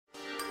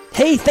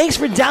Hey, thanks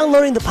for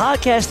downloading the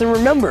podcast, and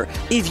remember,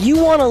 if you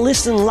want to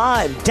listen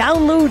live,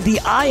 download the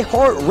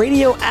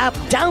iHeartRadio app,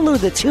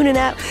 download the TuneIn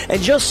app,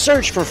 and just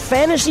search for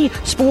Fantasy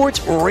Sports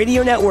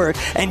Radio Network,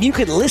 and you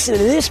can listen to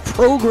this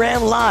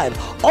program live.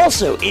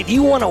 Also, if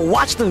you want to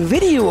watch the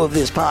video of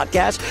this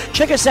podcast,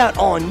 check us out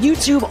on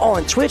YouTube,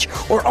 on Twitch,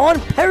 or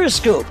on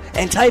Periscope,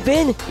 and type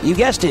in, you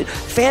guessed it,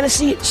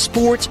 Fantasy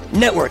Sports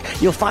Network.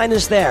 You'll find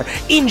us there.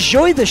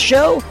 Enjoy the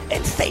show,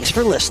 and thanks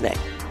for listening.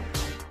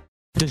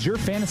 Does your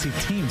fantasy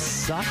team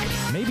suck?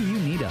 Maybe you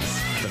need us,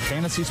 the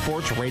Fantasy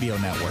Sports Radio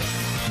Network,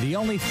 the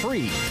only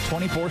free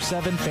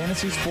 24/7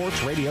 Fantasy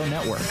Sports Radio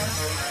Network.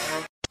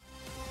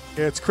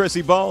 It's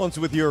Chrissy Bones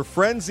with your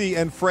Frenzy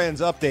and Friends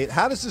update.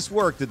 How does this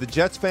work? Did the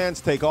Jets fans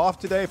take off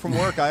today from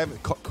work?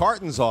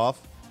 Carton's off.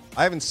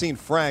 I haven't seen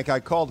Frank. I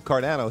called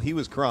Cardano. He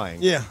was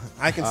crying. Yeah,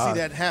 I can see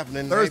that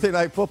happening. Thursday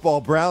Night Football,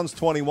 Browns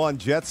 21,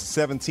 Jets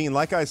 17.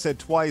 Like I said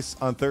twice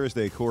on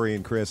Thursday, Corey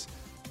and Chris,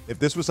 if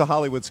this was a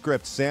Hollywood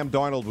script, Sam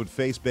Darnold would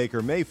face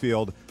Baker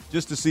Mayfield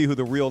just to see who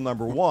the real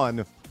number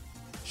one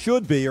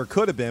should be or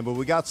could have been. But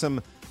we got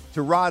some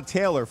Tyrod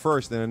Taylor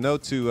first, and a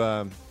note to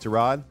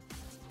Tyrod.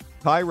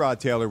 Tyrod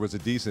Taylor was a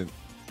decent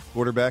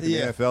quarterback in the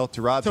NFL.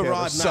 Tyrod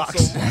Taylor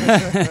sucks. So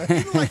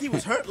he looked like he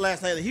was hurt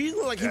last night. He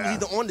looked like he was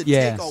either on the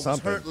take or was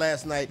hurt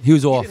last night. He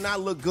was off. He did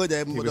not look good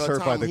at him. He was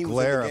hurt by the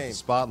glare of the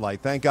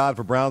spotlight. Thank God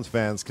for Browns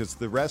fans, because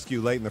the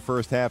rescue late in the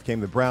first half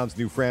came the Browns'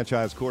 new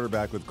franchise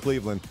quarterback with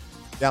Cleveland.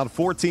 Down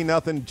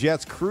 14-0,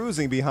 Jets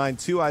cruising behind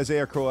two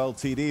Isaiah Crowell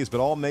TDs, but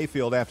all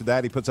Mayfield after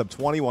that. He puts up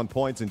 21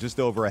 points in just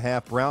over a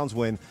half. Browns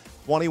win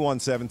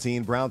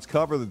 21-17. Browns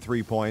cover the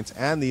 3 points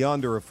and the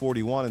under of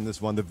 41 in this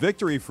one. The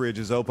victory fridge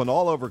is open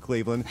all over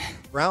Cleveland.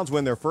 Browns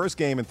win their first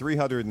game in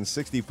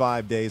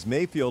 365 days.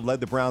 Mayfield led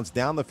the Browns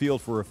down the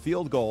field for a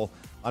field goal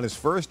on his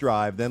first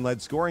drive, then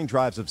led scoring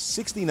drives of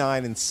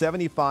 69 and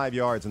 75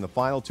 yards in the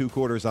final two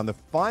quarters on the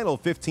final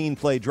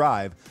 15-play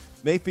drive.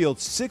 Mayfield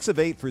 6 of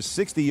 8 for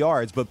 60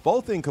 yards, but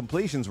both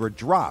incompletions were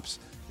drops.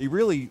 He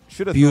really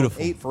should have thrown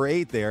 8 for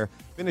 8 there.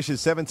 Finishes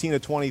 17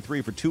 of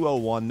 23 for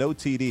 201, no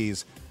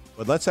TDs.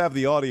 But let's have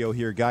the audio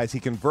here, guys.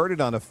 He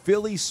converted on a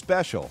Philly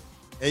special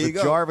with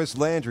Jarvis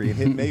Landry and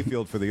hit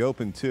Mayfield for the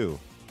open two.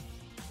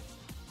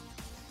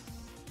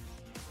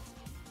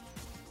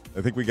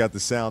 I think we got the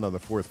sound on the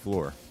fourth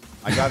floor.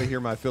 I got to hear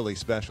my Philly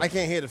special. I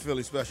can't hear the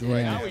Philly special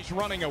right now. Now he's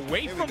running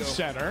away from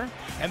center,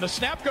 and the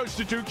snap goes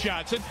to Duke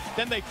Johnson.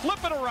 Then they flip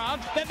it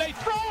around, then they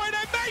throw it,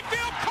 and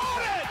Mayfield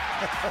caught it!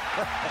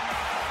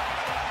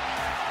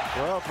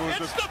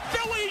 It's the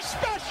Philly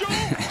special,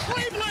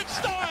 Cleveland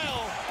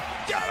style!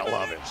 I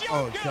love it.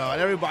 Oh, God.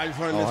 Everybody's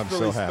running this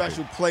Philly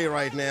special play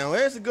right now.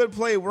 It's a good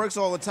play. It works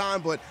all the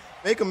time, but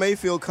Baker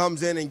Mayfield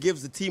comes in and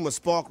gives the team a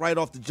spark right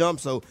off the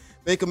jump. So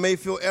Baker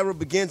Mayfield era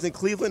begins in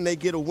Cleveland. They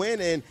get a win,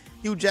 and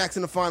Hugh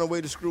Jackson to find a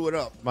way to screw it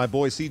up. My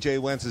boy C.J.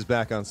 Wentz is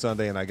back on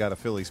Sunday, and I got a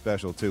Philly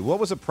special, too. What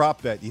was a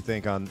prop bet, you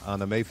think, on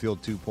the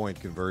Mayfield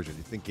two-point conversion?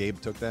 You think Gabe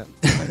took that?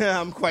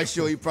 I'm quite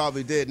sure he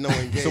probably did,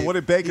 knowing Gabe. So what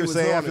did Baker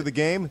say after the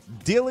game?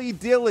 Dilly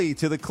dilly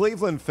to the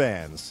Cleveland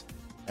fans.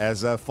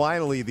 As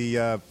finally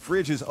the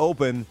fridge is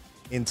open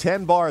in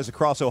 10 bars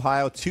across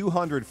Ohio,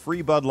 200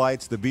 free Bud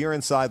Lights. The beer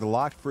inside the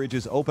locked fridge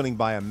is opening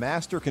by a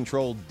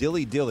master-controlled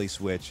dilly-dilly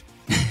switch.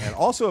 And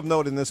also of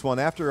note in this one,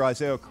 after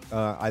Isaiah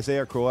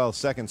Crowell's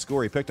second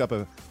score, he picked up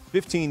a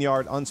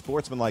 15-yard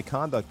unsportsmanlike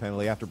conduct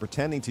penalty after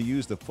pretending to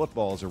use the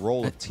football as a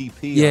roll of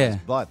TP on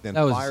his butt, then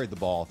fired the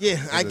ball. Yeah,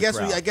 I guess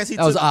he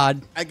was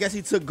odd. I guess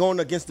he took going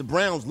against the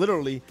Browns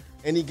literally,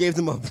 and he gave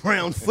them a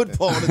Brown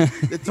football to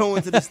throw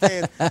into the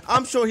stands.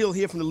 I'm sure he'll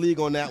hear from the league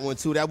on that one,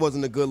 too. That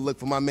wasn't a good look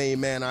for my main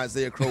man,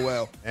 Isaiah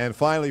Crowell. And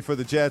finally, for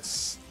the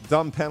Jets,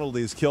 dumb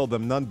penalties killed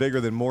them. None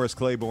bigger than Morris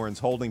Claiborne's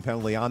holding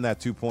penalty on that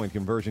two-point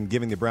conversion,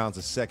 giving the Browns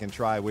a second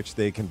try, which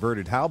they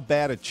converted. How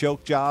bad a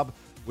choke job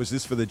was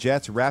this for the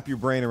Jets? Wrap your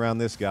brain around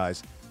this,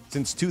 guys.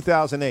 Since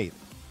 2008,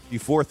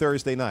 before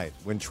Thursday night,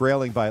 when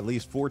trailing by at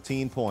least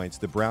 14 points,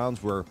 the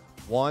Browns were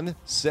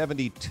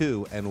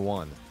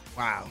 172-1.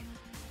 Wow.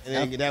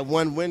 And that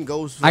one win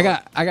goes for... I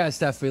got a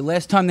stat for you.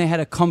 Last time they had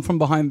a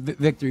come-from-behind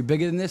victory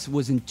bigger than this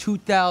was in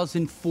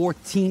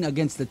 2014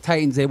 against the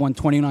Titans. They won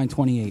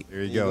 29-28.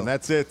 There you go. And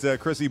that's it.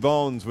 Chrissy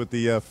Bones with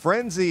the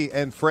Frenzy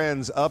and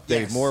Friends update.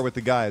 Yes. More with the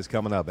guys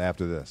coming up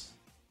after this.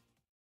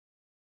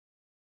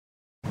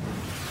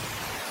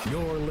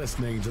 You're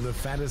listening to the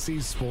Fantasy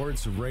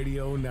Sports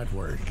Radio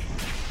Network.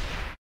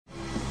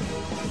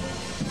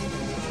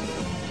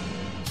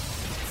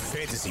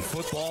 Fantasy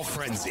Football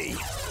Frenzy.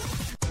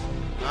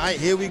 All right,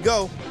 here we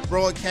go.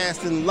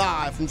 Broadcasting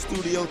live from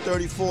Studio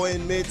 34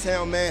 in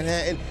Midtown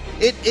Manhattan.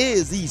 It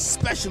is the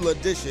special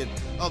edition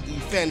of the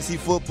Fantasy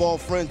Football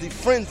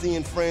Frenzy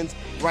and Friends,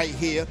 right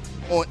here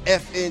on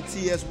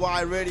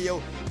FNTSY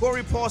Radio.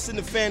 Corey Parson,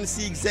 the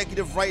fantasy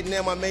executive right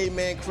now, my main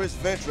man, Chris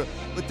Ventura.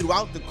 But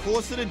throughout the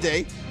course of the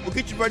day, we'll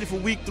get you ready for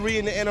Week 3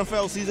 in the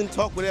NFL season.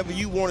 Talk whatever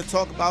you want to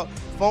talk about.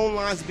 Phone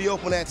lines will be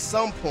open at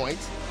some point.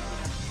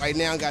 Right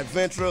now, I got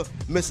Ventura,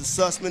 Mrs.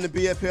 Sussman to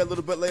be up here a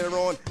little bit later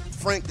on.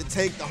 Frank the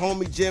Take, the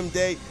homie Jim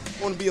Day. It's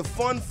going to be a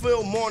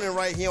fun-filled morning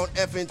right here on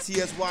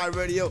FNTSY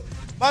Radio.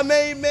 My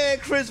main man,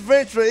 Chris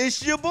Ventura.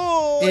 It's your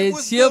boy. It's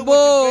What's your good with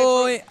you,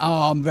 boy. Ventura?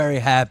 Oh, I'm very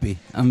happy.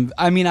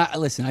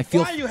 Listen, I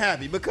feel. Why are you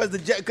happy? Because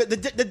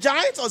the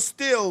Giants are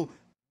still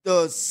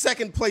the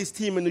second place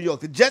team in New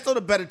York. The Jets are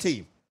the better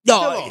team.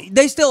 No,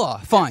 they still are.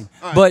 Fine.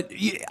 Right. But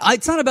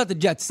it's not about the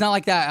Jets. It's not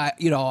like that.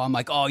 I'm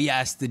like, oh,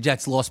 yes, the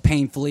Jets lost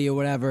painfully or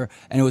whatever.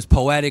 And it was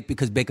poetic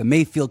because Baker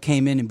Mayfield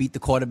came in and beat the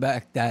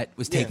quarterback that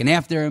was taken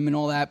after him and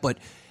all that. But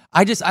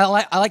I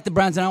like the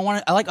Browns, and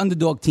I like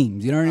underdog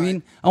teams. You know what I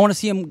mean? I want to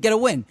see them get a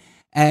win.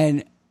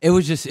 And it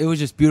was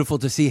just beautiful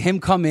to see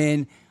him come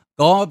in,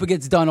 go up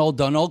against Darnold.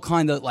 Darnold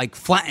kind of like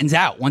flattens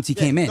out once he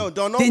came in. No,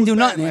 Darnold didn't do was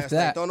nothing bad after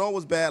last that. night. Darnold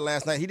was bad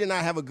last night. He did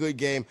not have a good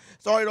game.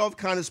 Started off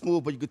kind of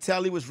smooth, but you could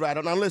tell he was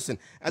rattled. Now listen,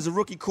 as a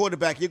rookie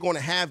quarterback, you're going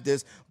to have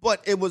this,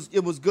 but it was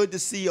good to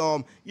see.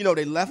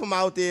 They left him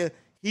out there.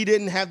 He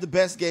didn't have the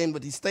best game,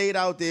 but he stayed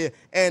out there,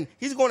 and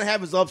he's going to have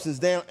his ups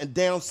and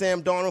downs.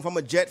 Sam Darnold, if I'm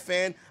a Jet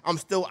fan, I'm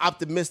still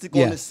optimistic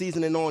on this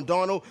season and on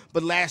Darnold,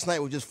 but last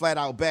night was just flat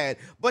out bad.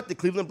 But the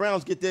Cleveland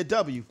Browns get their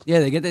W.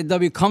 Yeah, they get their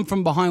W. Come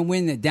from behind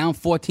win. They're down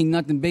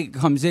 14-0. Baker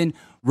comes in.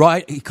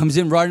 He comes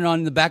in riding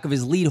on the back of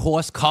his lead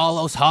horse,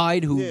 Carlos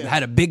Hyde, who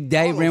had a big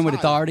day, Carlos ran with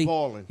Hyde authority.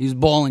 balling. He was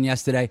balling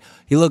yesterday.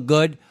 He looked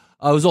good.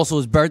 It was also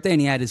his birthday,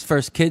 and he had his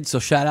first kid, so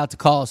shout out to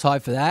Carlos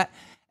Hyde for that.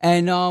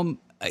 And,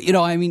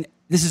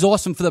 this is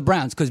awesome for the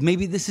Browns because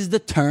maybe this is the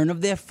turn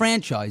of their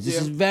franchise. This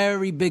is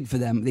very big for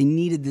them. They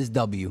needed this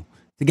W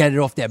to get it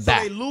off their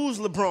back. So they lose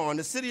LeBron.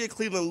 The city of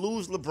Cleveland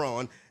lose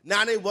LeBron.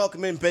 Now they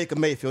welcome in Baker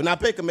Mayfield. Now,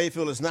 Baker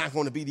Mayfield is not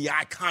going to be the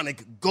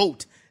iconic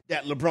GOAT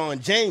that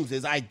LeBron James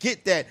is. I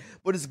get that,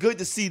 but it's good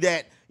to see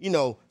that,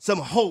 some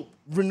hope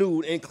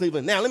renewed in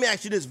Cleveland. Now, let me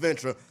ask you this,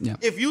 Ventura. Yeah.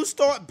 If you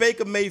start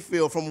Baker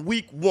Mayfield from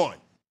week 1,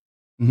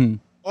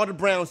 are the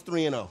Browns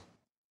 3-0?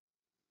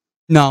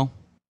 No.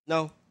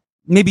 No?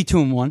 Maybe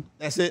 2-1.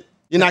 That's it?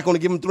 You're not going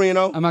to give him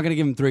 3-0? I'm not going to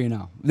give him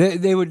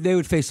 3-0. They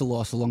would face a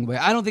loss along the way.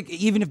 I don't think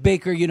even if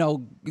Baker,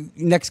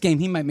 next game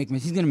he's going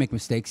to make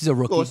mistakes. He's a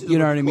rookie. Course, he's you a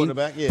know what I mean?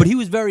 quarterback, yeah. But he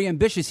was very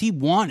ambitious. He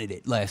wanted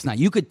it last night.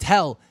 You could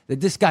tell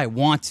that this guy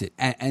wants it,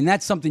 and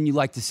that's something you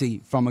like to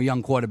see from a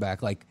young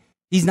quarterback. Like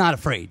he's not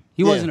afraid.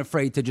 He wasn't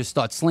afraid to just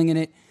start slinging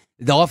it.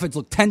 The offense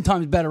looked 10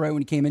 times better right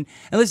when he came in.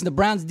 And listen, the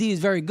Browns' D is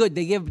very good.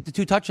 They gave up the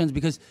 2 touchdowns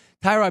because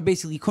Tyrod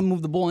basically couldn't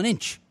move the ball an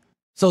inch.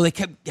 So they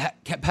kept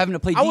having to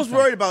play defense. I was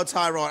worried about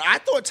Tyrod. I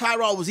thought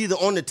Tyrod was either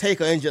on the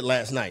take or injured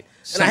last night.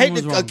 And I hate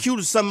to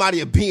accuse somebody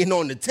of being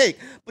on the take,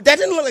 but that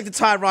didn't look like the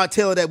Tyrod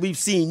Taylor that we've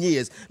seen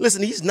years.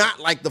 Listen, he's not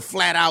like the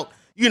flat-out,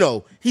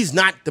 he's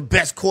not the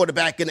best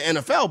quarterback in the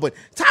NFL, but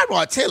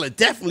Tyrod Taylor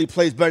definitely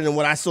plays better than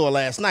what I saw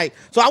last night.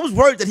 So I was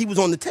worried that he was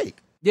on the take.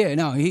 Yeah,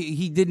 no,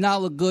 he did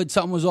not look good.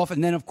 Something was off.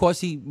 And then, of course,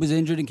 he was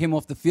injured and came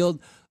off the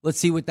field. Let's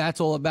see what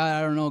that's all about.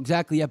 I don't know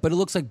exactly yet, but it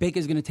looks like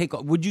Baker's going to take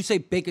over. Would you say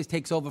Baker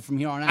takes over from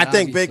here on out? I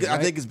think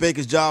it's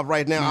Baker's job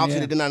right now. Obviously, yeah.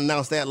 they did not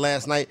announce that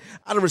last night.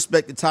 I don't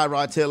respect the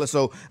Tyrod Taylor,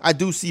 so I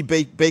do see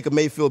Baker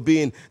Mayfield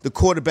being the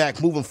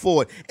quarterback moving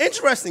forward.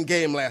 Interesting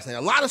game last night.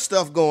 A lot of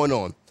stuff going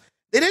on.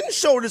 They didn't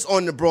show this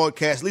on the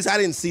broadcast. At least I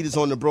didn't see this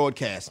on the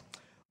broadcast.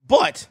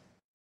 But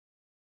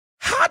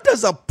how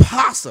does a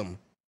possum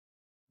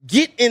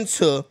get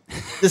into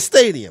the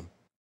stadium?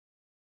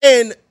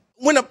 And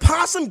when a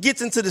possum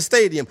gets into the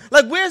stadium,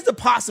 like where's the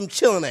possum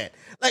chilling at?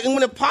 Like, and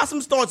when a possum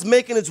starts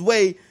making its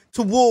way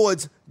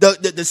towards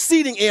the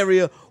seating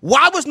area,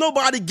 why was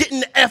nobody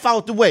getting the F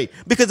out the way?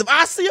 Because if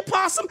I see a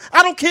possum,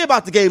 I don't care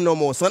about the game no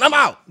more, son. I'm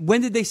out.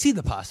 When did they see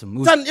the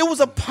possum? Son, it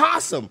was a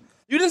possum.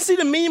 You didn't see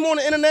the meme on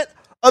the internet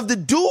of the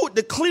dude,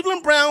 the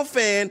Cleveland Brown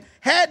fan,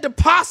 had the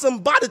possum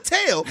by the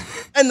tail,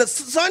 and the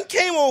son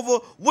came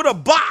over with a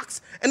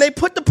box, and they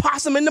put the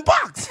possum in the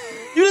box.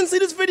 You didn't see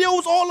this video? It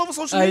was all over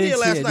social media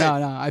last night.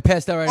 No, I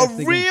passed that right after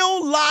the game. A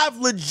real, live,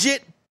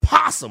 legit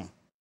possum.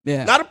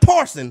 Yeah. Not a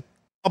parson,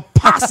 a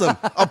possum.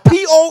 A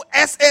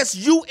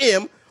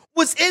Possum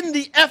was in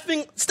the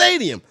effing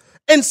stadium.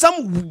 And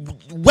some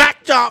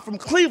whack job from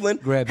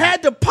Cleveland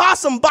had the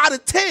possum by the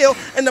tail,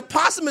 and the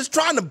possum is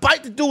trying to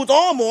bite the dude's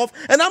arm off.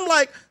 And I'm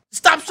like,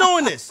 stop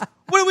showing this.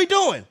 What are we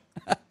doing?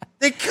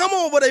 They come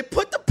over, they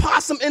put the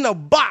possum in a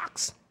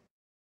box,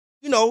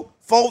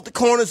 fold the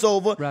corners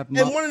over,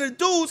 and one of the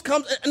dudes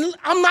comes, and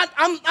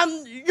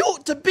I'm you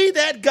to be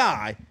that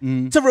guy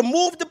to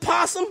remove the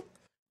possum.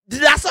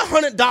 That's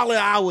 $100 an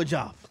hour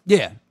job.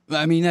 Yeah.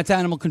 I mean, that's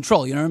animal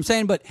control. You know what I'm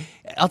saying? But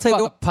I'll tell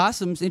you what,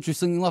 possums,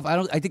 interestingly enough,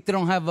 I think they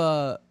don't have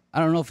I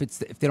don't know if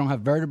they don't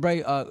have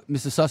vertebrae,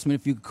 Mr. Sussman,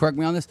 if you could correct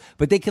me on this,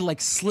 but they can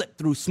slip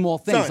through small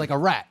things. Son, like a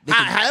rat.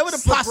 However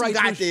the possum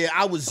got there,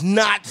 I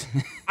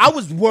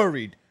was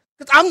worried.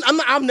 Because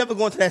I'm never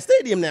going to that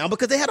stadium now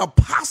because they had a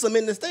possum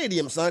in the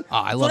stadium, son. Oh,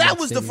 I love so that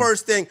was the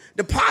first thing.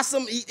 The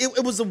possum,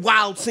 it was a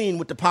wild scene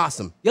with the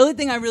possum. The other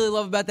thing I really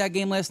love about that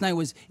game last night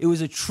was it was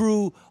a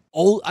true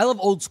I love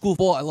old school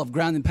ball. I love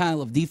ground and pound. I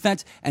love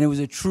defense. And it was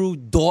a true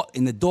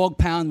in the dog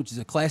pound, which is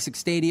a classic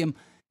stadium.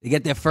 They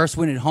get their first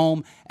win at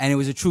home, and it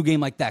was a true game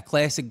like that.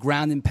 Classic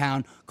ground and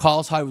pound.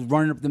 Carlos Hyde was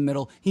running up the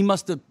middle. He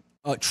must have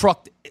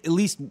trucked at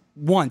least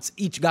once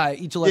each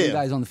 11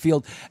 guys on the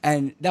field,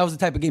 and that was the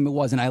type of game it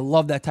was. And I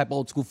love that type of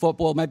old school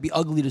football. It might be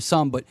ugly to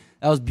some, but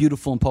that was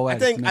beautiful and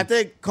poetic. I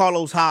think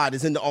Carlos Hyde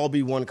is in the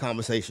RB1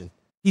 conversation.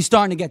 He's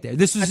starting to get there.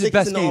 This was his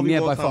best game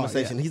yet by far.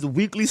 Yeah. He's a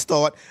weekly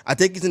start. I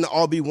think he's in the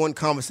RB1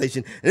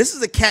 conversation. And this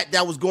is a cat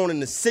that was going in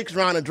the 6th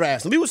round of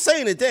drafts. And we were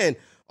saying it then.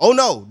 Oh,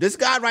 no, this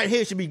guy right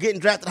here should be getting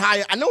drafted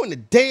higher. I know in the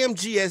damn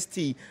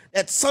GST,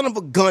 that son of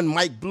a gun,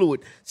 Mike Blewett,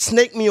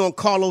 snaked me on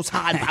Carlos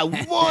Hyde by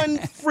one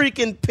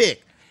freaking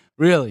pick.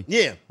 Really?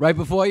 Yeah. Right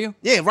before you?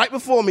 Yeah, right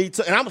before me.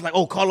 And I was like,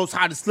 oh, Carlos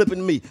Hyde is slipping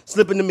to me.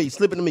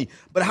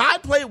 But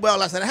Hyde played well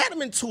last night. I had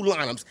him in 2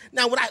 lineups.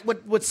 Now,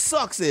 what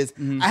sucks is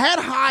I had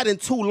Hyde in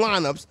 2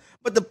 lineups,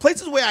 but the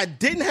places where I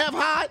didn't have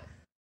Hyde,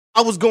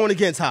 I was going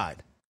against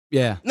Hyde.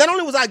 Yeah. Not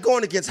only was I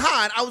going against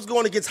Hyde, I was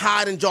going against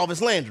Hyde and Jarvis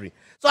Landry.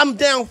 So I'm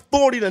down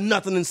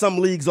 40-0 in some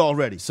leagues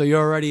already. So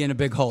you're already in a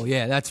big hole.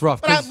 Yeah, that's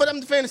rough. But I'm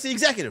the fantasy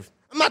executive.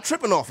 I'm not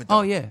tripping off it, though.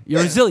 Oh, yeah.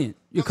 You're resilient.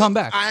 You come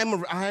back. I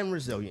am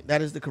resilient.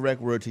 That is the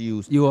correct word to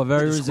use. You are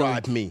very to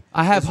describe resilient. me.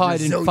 I have It's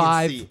Hyde in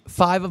resiliency.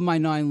 five of my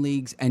 9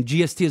 leagues, and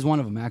GST is one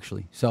of them,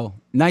 actually. So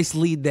nice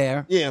lead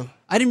there. Yeah.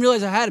 I didn't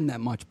realize I had him that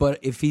much, but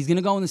if he's going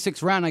to go in the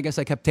 6th round, I guess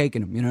I kept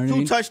taking him. You know what I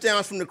mean? 2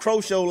 touchdowns from the Crow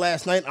Show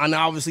last night, and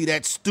obviously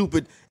that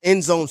stupid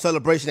end zone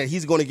celebration that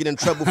he's going to get in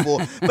trouble for.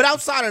 But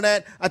outside of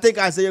that, I think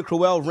Isaiah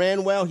Crowell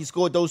ran well. He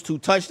scored those 2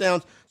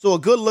 touchdowns. So a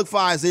good look for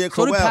Isaiah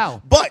So did Crowell.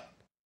 Powell. But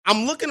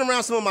I'm looking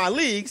around some of my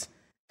leagues,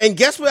 and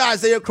guess where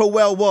Isaiah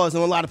Crowell was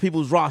on a lot of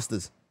people's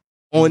rosters?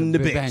 On the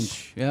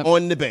bench. Yep.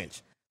 On the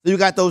bench. So you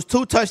got those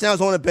 2 touchdowns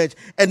on the bench,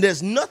 and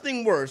there's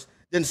nothing worse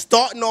than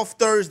starting off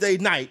Thursday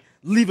night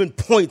leaving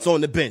points on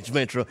the bench,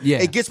 Ventura.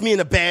 Yeah. It gets me in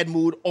a bad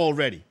mood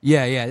already.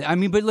 Yeah. I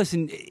mean, but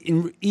listen,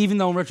 even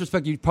though in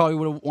retrospect you probably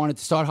would have wanted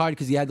to start hard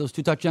because he had those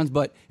 2 touchdowns,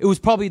 but it was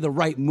probably the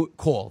right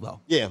call,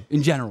 though. Yeah.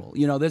 In general.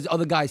 You know, there's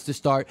other guys to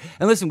start.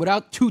 And listen,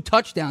 without 2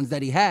 touchdowns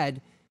that he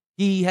had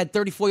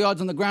 34 yards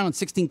on the ground on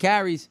 16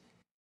 carries.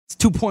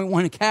 It's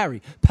 2.1 a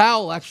carry.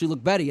 Powell actually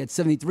looked better. He had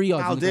 73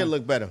 yards. Powell did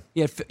look better. He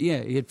had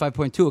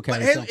 5.2 a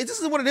carry. But this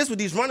is what it is with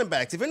these running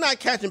backs. If you're not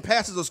catching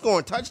passes or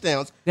scoring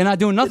touchdowns, they're not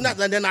doing nothing.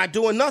 They're not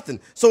doing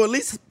nothing. So at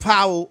least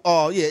Powell,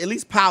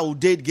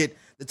 did get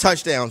the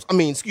touchdowns.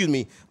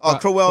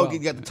 Crowell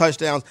did get the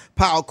touchdowns.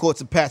 Powell caught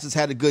some passes,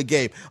 had a good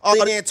game.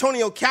 The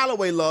Antonio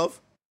Callaway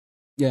love.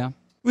 Yeah.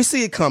 We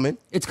see it coming.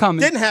 It's coming.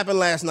 Didn't happen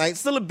last night.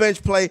 Still a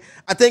bench play.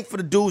 I think for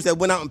the dudes that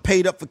went out and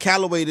paid up for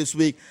Callaway this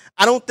week,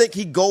 I don't think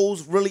he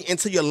goes really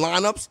into your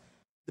lineups,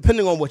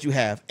 depending on what you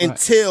have,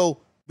 until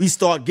we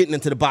start getting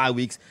into the bye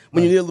weeks.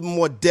 When you need a little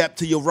more depth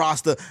to your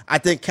roster, I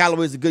think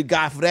Callaway is a good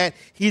guy for that.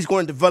 He's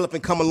going to develop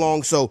and come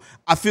along. So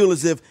I feel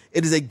as if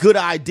it is a good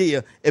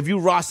idea if you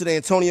rostered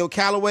Antonio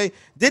Callaway.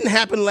 Didn't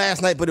happen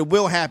last night, but it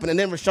will happen. And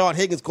then Rashard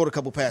Higgins caught a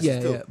couple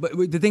passes, too. Yeah.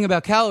 But the thing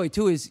about Callaway,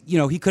 too, is,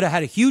 he could have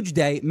had a huge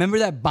day. Remember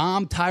that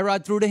bomb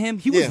Tyrod threw to him?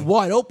 He was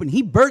wide open.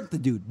 He burnt the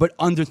dude, but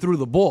underthrew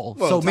the ball.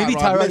 Well, so maybe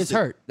Tyrod is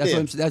hurt. That's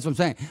Yeah. what I'm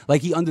saying.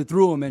 Like, he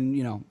underthrew him,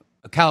 and,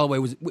 Callaway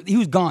was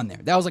gone there.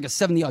 That was like a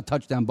 70-yard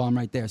touchdown bomb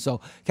right there.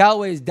 So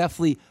Callaway is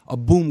definitely a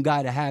boom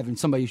guy to have and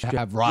somebody you should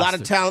have rostered. A lot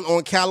of talent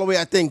on Callaway.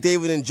 I think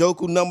David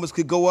Njoku numbers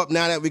could go up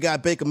now that we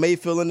got Baker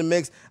Mayfield in the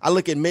mix. I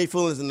look at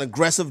Mayfield as an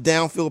aggressive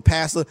downfield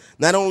passer,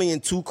 not only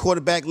in 2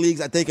 quarterback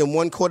leagues. I think in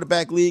 1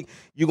 quarterback league,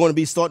 you're going to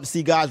be starting to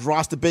see guys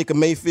roster Baker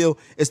Mayfield.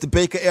 It's the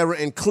Baker era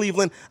in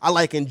Cleveland. I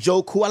like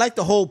Njoku. I like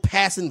the whole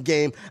passing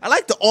game. I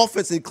like the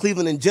offense in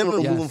Cleveland in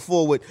general moving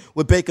forward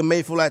with Baker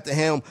Mayfield at the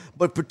helm,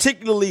 but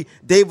particularly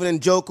David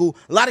Njoku.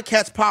 A lot of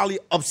cats probably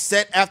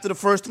upset after the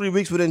first 3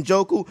 weeks with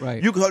Njoku.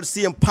 Right. You can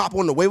see him pop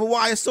on the waiver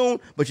wire soon,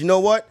 but you know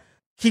what?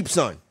 Keep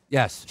son.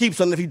 Yes. Keep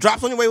son. If he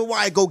drops on your waiver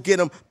wire, go get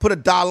him, put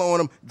 $1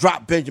 on him,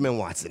 drop Benjamin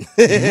Watson.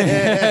 Jim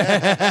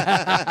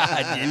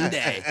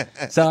Day.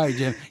 Sorry,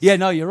 Jim. Yeah,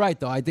 no, you're right,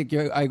 though. I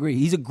agree.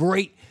 He's a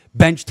great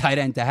bench tight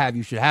end to have.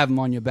 You should have him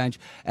on your bench.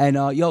 And,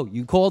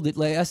 you called it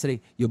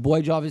yesterday. Your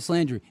boy Jarvis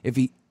Landry. If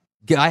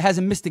guy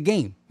hasn't missed a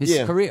game his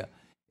career.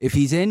 If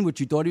he's in, which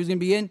you thought he was going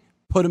to be in,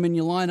 put him in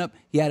your lineup.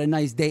 He had a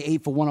nice day,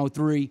 8 for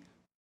 103.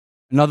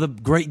 Another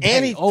great day.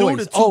 And he threw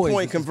the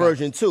 2-point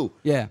conversion, too.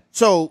 Yeah.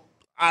 So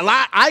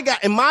I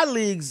got in my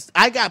leagues,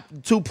 I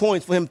got 2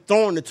 points for him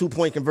throwing the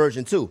 2-point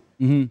conversion too.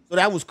 Mm-hmm. So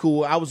that was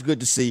cool. I was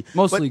good to see.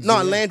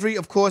 Landry,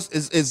 of course,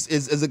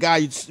 is a guy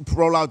you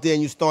roll out there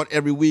and you start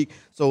every week.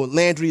 So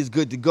Landry is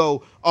good to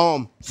go.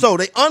 So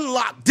they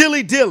unlocked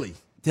Dilly. They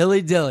unlocked.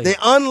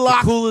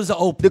 The coolers are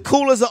open. The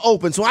coolers are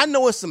open. So I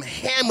know it's some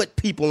hammered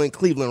people in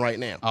Cleveland right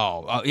now.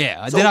 Oh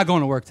yeah. So, they're not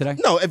going to work today.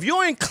 No, if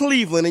you're in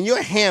Cleveland and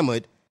you're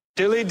hammered.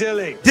 Dilly.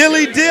 Dilly MFing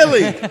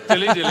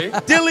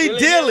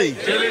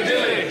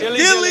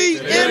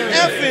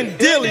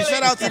Dilly.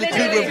 Shout out to the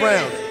Cleveland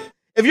Browns.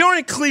 If you're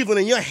in Cleveland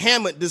and you're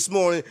hammered this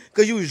morning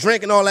because you was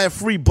drinking all that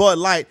free Bud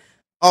Light,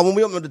 When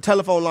we open up the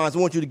telephone lines, I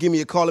want you to give me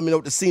a call. Let me know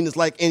what the scene is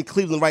like in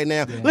Cleveland right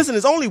now. Yeah. Listen,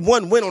 there's only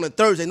one win on a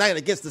Thursday night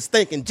against the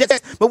stinking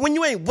Jets. But when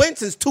you ain't win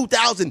since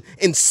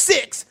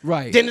 2006,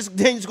 right. then it's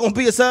going to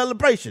be a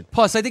celebration.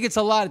 Plus, I think it's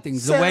a lot of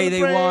things. The way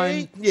they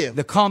won,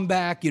 the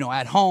comeback,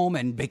 at home,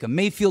 and Baker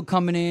Mayfield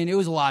coming in. It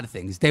was a lot of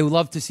things. They would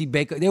love to see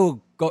Baker. They were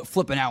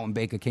flipping out when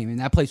Baker came in.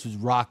 That place was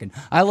rocking.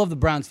 I love the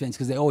Browns fans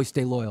because they always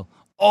stay loyal.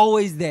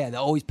 Always there. They're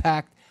always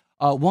packed.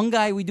 One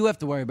guy we do have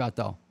to worry about,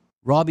 though,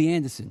 Robbie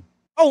Anderson.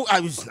 Oh,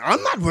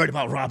 I'm not worried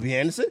about Robbie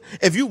Anderson.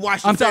 If you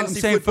watch the Fantasy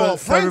Football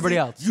for everybody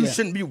else, you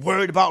shouldn't be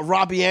worried about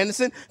Robbie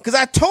Anderson because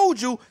I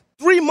told you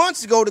 3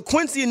 months ago that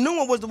Quincy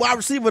Enunwa was the wide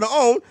receiver to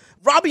own.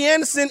 Robbie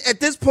Anderson at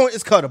this point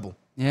is cuttable.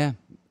 Yeah,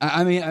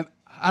 I mean,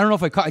 I don't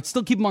know if I'd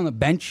still keep him on the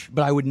bench,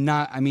 but I would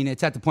not. I mean,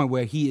 it's at the point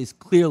where he is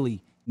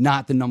clearly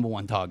not the number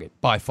one target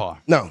by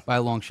far. No, by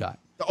a long shot.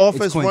 The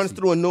offense runs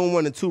through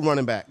Enunwa and 2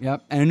 running back.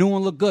 Yep, and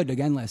Enunwa looked good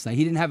again last night.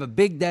 He didn't have a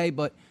big day,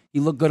 but he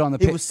looked good on the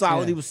pitch. He was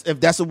solid. Yeah. If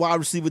that's a wide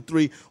receiver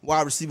 3,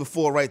 wide receiver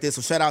 4 right there.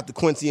 So shout out to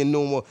Quincy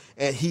Enunwa,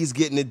 and he's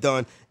getting it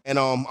done. And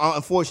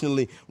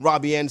unfortunately,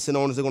 Robbie Anderson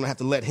owners are going to have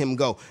to let him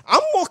go.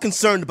 I'm more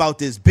concerned about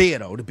this bear,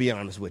 though, to be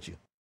honest with you.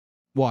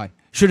 Why?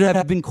 Should it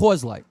have been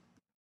Coors Light?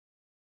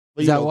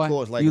 Is that why?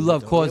 You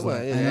love Coors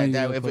Light.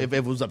 If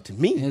it was up to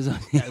me, that's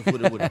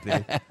what it would have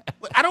been.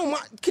 But I don't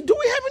mind. Do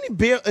we have any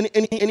beer,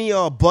 any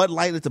Bud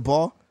Light at the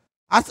bar?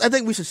 I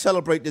think we should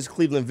celebrate this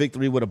Cleveland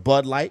victory with a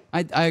Bud Light.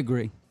 I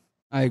agree.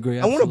 I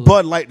want a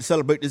Bud Light to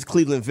celebrate this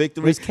Cleveland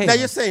victory. Now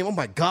you're saying, oh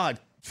my God,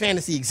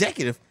 fantasy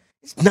executive,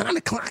 it's 9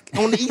 o'clock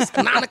on the East,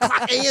 9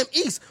 o'clock a.m.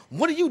 East.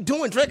 What are you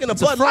doing drinking a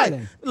Bud Light?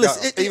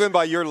 Listen, even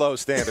by your low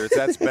standards,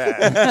 that's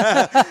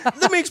bad.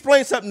 Let me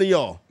explain something to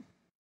y'all.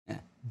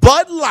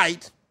 Bud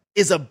Light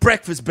is a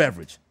breakfast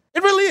beverage.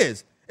 It really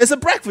is. It's a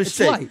breakfast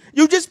shake. Light.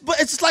 It's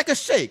just like a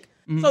shake.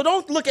 Mm-hmm. So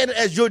don't look at it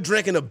as you're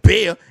drinking a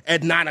beer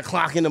at 9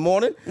 o'clock in the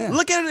morning. Yeah.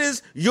 Look at it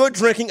as you're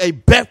drinking a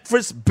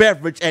breakfast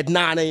beverage at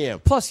 9 a.m.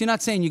 Plus, you're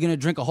not saying you're going to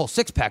drink a whole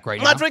 6-pack right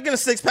now. I'm not drinking a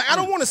 6-pack. I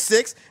don't want a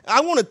 6.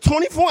 I want a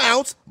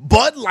 24-ounce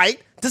Bud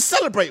Light to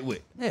celebrate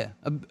with. Yeah,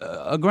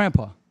 a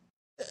grandpa.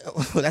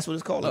 That's what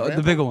it's called.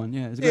 The bigger one,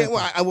 yeah. It's a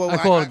grandpa. I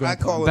call it a grandpa. I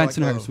call it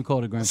Bensonhurst. Like we call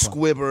it a grandpa. A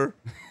squibber,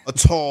 a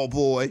tall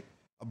boy,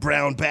 a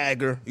brown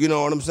bagger. You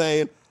know what I'm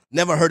saying?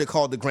 Never heard it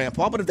called the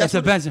grandpa, but if that's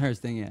a Bensonhurst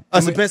thing, yeah.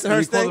 That's a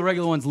Bensonhurst thing? We call the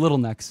regular ones little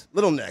necks.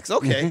 Little necks,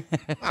 okay.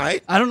 All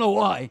right. I don't know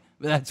why,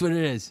 but that's what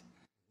it is.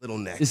 Little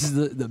necks. This is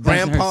the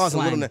grandpas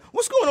and little necks.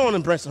 What's going on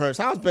in Bensonhurst?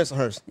 How's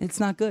Bensonhurst? It's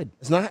not good.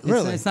 It's not?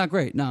 Really? It's not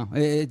great, no.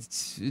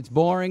 It's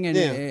boring, and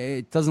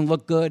it doesn't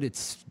look good.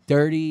 It's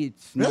dirty.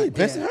 It's really?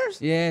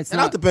 Bensonhurst? Yeah, it's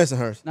not the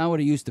Bensonhurst. Not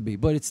what it used to be,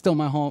 but it's still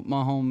my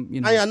home,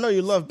 you know. I know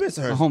you love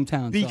Bensonhurst. My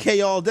hometown.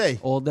 BK all day.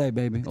 All day,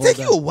 baby. It takes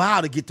you a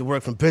while to get to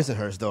work from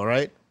Bensonhurst, though,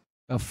 right?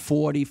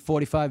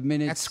 45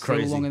 minutes. That's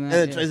crazy. Longer than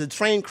that, Is the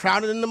train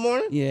crowded in the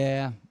morning?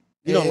 Yeah.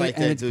 You don't like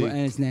that, do you? And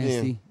it's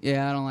nasty.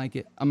 Yeah, I don't like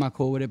it. I'm not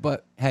cool with it.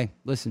 But, hey,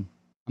 listen,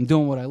 I'm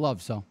doing what I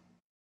love, so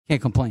can't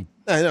complain.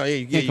 No,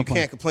 you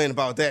can't complain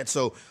about that.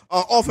 So,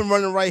 off and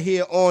running right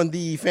here on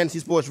the Fantasy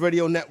Sports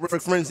Radio Network,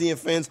 Frenzy and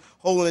Fins,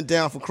 holding it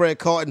down for Craig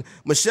Carton.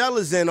 Michelle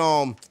is in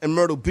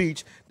Myrtle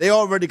Beach. They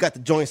already got the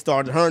joint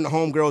started. Her and the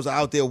homegirls are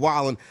out there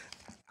wilding.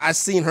 I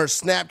seen her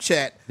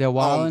Snapchat. They're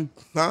wilding?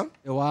 Huh?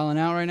 They're wilding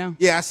out right now?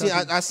 Yeah,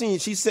 I seen.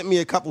 She sent me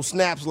a couple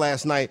snaps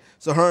last night.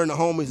 So her and the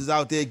homies is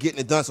out there getting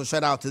it done. So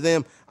shout out to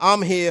them.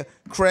 I'm here.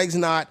 Craig's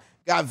not.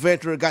 Got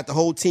Ventura. Got the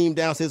whole team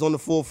downstairs on the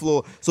full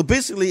floor. So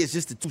basically, it's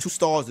just the 2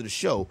 stars of the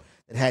show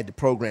that had the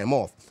program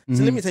off. Mm-hmm.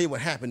 So let me tell you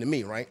what happened to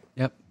me, right?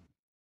 Yep.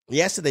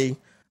 Yesterday,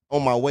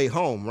 on my way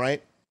home,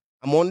 right?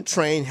 I'm on the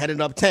train headed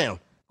uptown,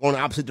 going the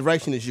opposite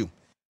direction as you.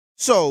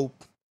 So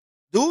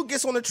dude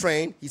gets on the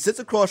train, he sits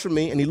across from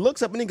me, and he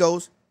looks up and he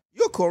goes,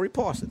 "You're Corey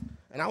Parson."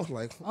 And I was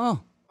like, oh,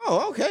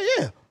 okay,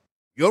 yeah.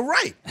 You're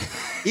right.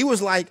 He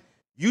was like,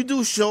 "You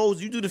do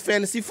shows, you do the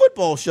fantasy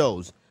football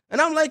shows."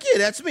 And I'm like, yeah,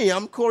 that's me.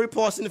 I'm Corey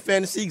Parson, the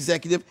fantasy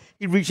executive.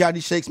 He reaches out,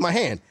 he shakes my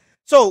hand.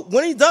 So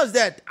when he does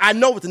that, I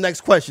know what the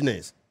next question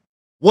is.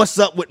 What's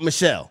up with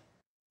Michelle?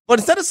 But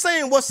instead of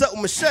saying what's up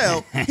with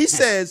Michelle, he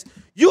says,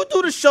 "You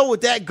do the show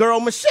with that girl,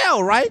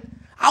 Michelle, right?"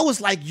 I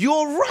was like,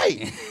 "You're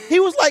right." He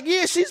was like,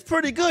 "Yeah, she's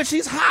pretty good.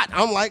 She's hot."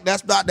 I'm like,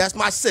 that's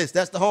my sis.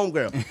 That's the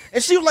homegirl.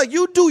 And she was like,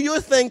 "You do your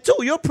thing too.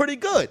 You're pretty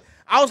good."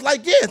 I was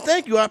like, "Yeah,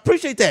 thank you. I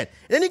appreciate that."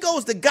 And then he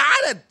goes, "The guy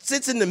that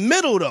sits in the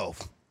middle, though,"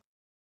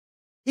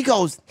 he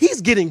goes, "He's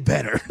getting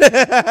better."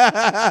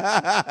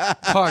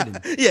 Carton.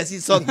 Yes,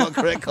 he's talking about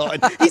Craig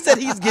Carton. He said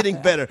he's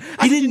getting better.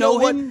 He didn't know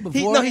him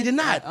before? No, he did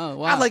not. Oh,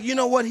 wow. I'm like, you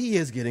know what? He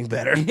is getting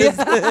better. He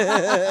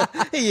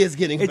is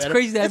getting better. It's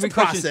crazy that every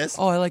process.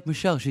 Oh, I like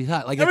Michelle. She's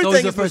hot. Like, everything it's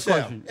always the first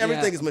question.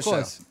 Everything is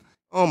Michelle.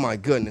 Oh, my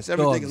goodness.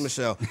 Everything is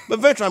Michelle. But,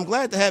 Venture, I'm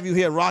glad to have you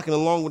here rocking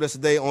along with us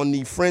today on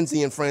the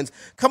Frenzy and Friends.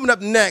 Coming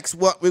up next,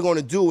 what we're going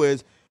to do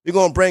is we're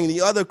going to bring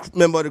the other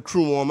member of the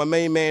crew on, my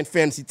main man,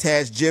 Fantasy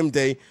Taz, Jim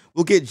Day.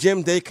 We'll get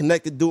Jim Day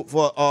connected via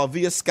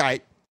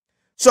Skype.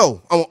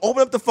 So I'm going to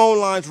open up the phone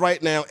lines right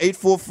now,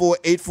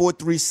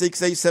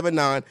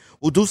 844-843-6879.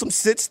 We'll do some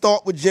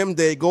sit-start with Jim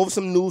Day, go over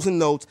some news and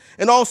notes.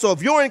 And also,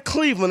 if you're in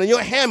Cleveland and you're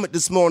hammered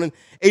this morning,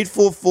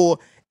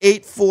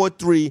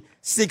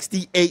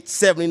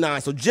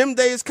 844-843-6879. So Jim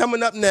Day is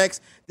coming up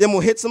next. Then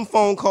we'll hit some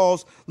phone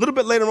calls. A little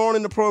bit later on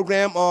in the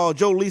program,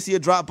 Joe Lisi will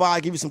drop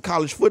by, give you some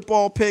college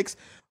football picks.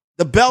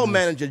 The Bell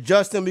manager,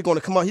 Justin, he's going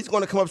to come upstairs.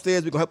 We're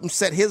going to help him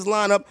set his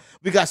lineup.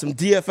 We got some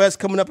DFS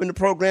coming up in the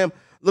program.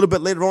 A little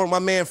bit later on, my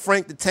man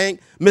Frank the Tank,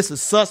 Mr.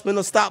 Sussman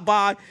will stop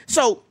by.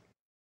 So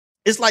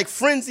it's like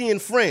frenzy and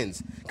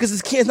friends, because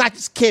it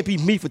can't be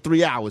me for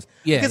 3 hours.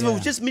 Yeah, because if it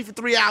was just me for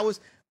 3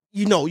 hours,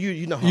 you know.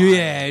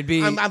 It'd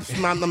be. I'm not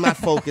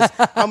focused.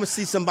 I'm gonna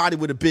see somebody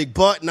with a big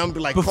butt, and I'm gonna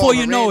be like, before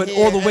you know it,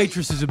 all the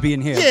waitresses would be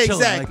in here. Yeah,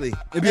 chilling. exactly.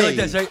 It'd be like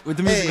this, right? With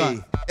the music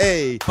on.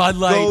 Hey, Bud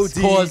Lights,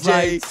 go Coors DJ,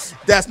 Lights,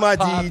 that's my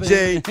poppin'.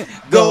 DJ.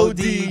 Go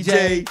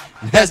DJ,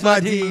 that's my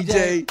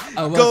DJ.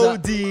 Go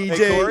DJ,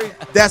 Hey, Corey?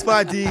 that's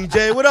my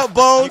DJ. What up,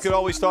 Bones? You could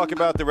always talk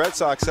about the Red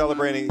Sox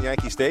celebrating at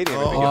Yankee Stadium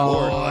if you get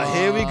bored.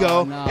 Here we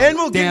go. No. And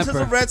we'll get into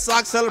Damper. the Red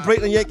Sox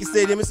celebrating in Yankee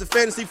Stadium. It's the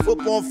Fantasy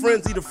Football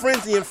Frenzy, the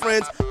Frenzy and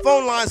Friends.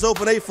 Phone lines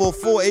open,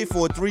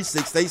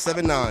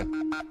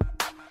 844-843-6879.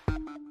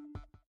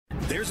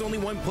 There's only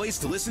one place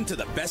to listen to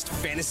the best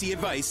fantasy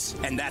advice,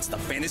 and that's the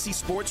Fantasy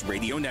Sports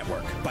Radio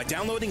Network. By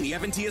downloading the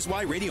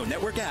FNTSY Radio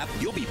Network app,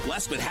 you'll be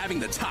blessed with having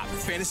the top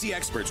fantasy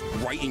experts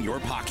right in your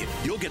pocket.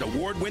 You'll get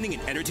award-winning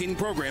and entertaining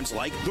programs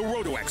like The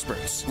Roto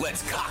Experts,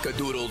 Let's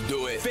Cock-a-Doodle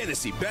Do It,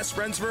 Fantasy Best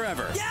Friends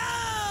Forever, Yo!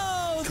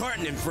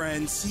 Carton and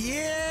Friends,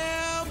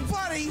 Yeah,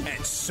 buddy,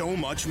 and so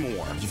much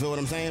more. You feel what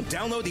I'm saying?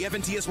 Download the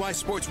FNTSY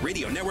Sports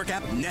Radio Network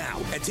app now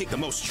and take the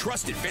most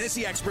trusted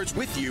fantasy experts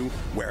with you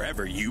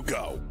wherever you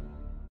go.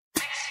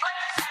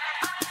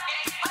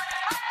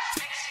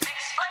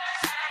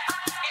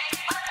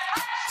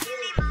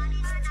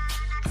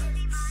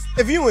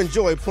 If you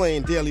enjoy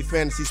playing daily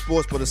fantasy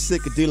sports but are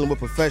sick of dealing with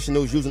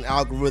professionals using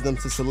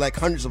algorithms to select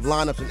hundreds of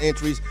lineups and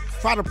entries,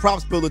 try the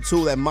Props Builder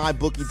tool at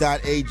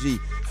mybookie.ag.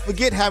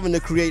 Forget having to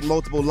create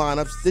multiple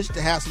lineups, ditch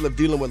the hassle of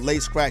dealing with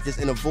late scratches,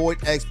 and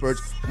avoid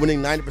experts winning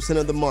 90%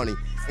 of the money.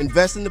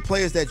 Invest in the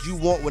players that you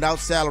want without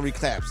salary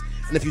caps.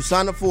 And if you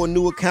sign up for a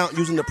new account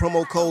using the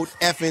promo code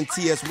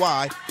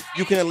FNTSY,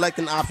 you can elect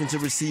an option to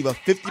receive a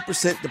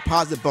 50%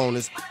 deposit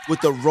bonus with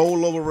the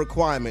rollover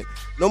requirement.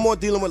 No more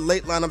dealing with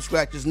late lineup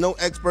scratches, no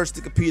experts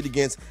to compete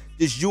against,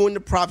 just you and the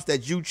props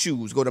that you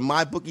choose. Go to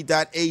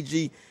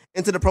mybookie.ag,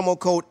 enter the promo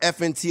code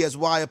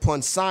FNTSY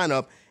upon sign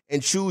up,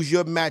 and choose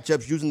your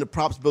matchups using the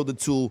Props Builder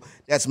tool.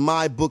 That's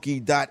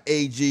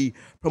mybookie.ag,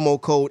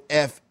 promo code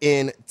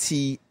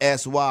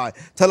FNTSY.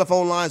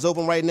 Telephone lines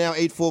open right now,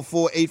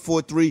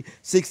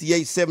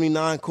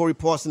 844-843-6879. Corey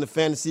Parson, the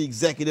fantasy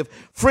executive.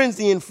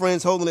 Frenzy and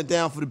Friends holding it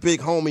down for the big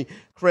homie,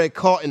 Craig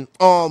Carton.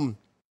 The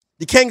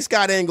King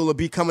Scott angle will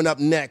be coming up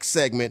next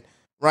segment,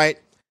 right?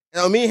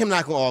 Now, me and him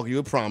not going to argue,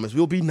 I promise.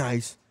 We'll be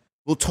nice.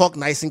 We'll talk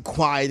nice and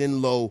quiet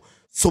and low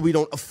so we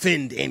don't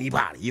offend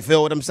anybody. You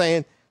feel what I'm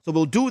saying? So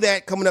we'll do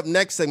that coming up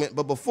next segment.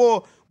 But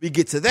before we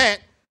get to that,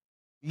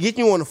 get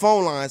you on the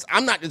phone lines,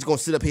 I'm not just going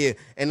to sit up here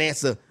and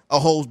answer a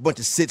whole bunch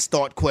of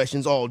sit-start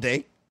questions all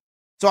day.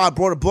 So I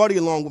brought a buddy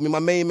along with me, my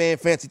main man,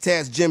 Fancy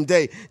Taz, Jim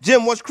Day.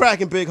 Jim, what's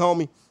cracking, big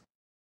homie?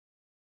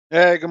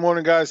 Hey, good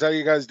morning, guys. How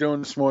you guys doing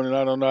this morning?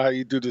 I don't know how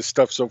you do this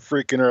stuff so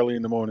freaking early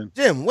in the morning.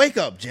 Jim, wake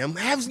up, Jim.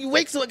 Have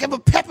a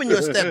pep in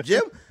your step,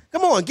 Jim.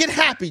 Come on, get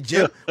happy,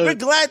 Jim. We're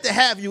glad to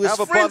have you. It's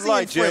have a Bud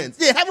Light, Friends.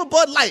 Yeah, have a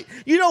Bud Light.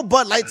 You know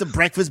Bud Light's a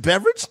breakfast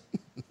beverage.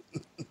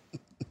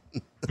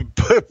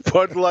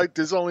 Bud Light,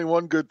 there's only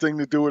one good thing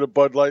to do with a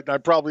Bud Light, and I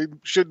probably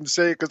shouldn't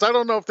say it because I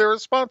don't know if they're a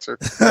sponsor.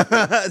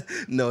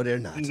 No, they're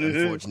not,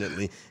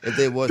 unfortunately. If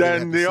they was,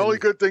 then the only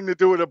good thing to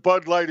do with a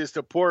Bud Light is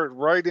to pour it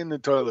right in the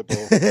toilet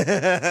bowl.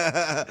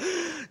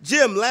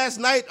 Jim, last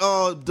night,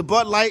 the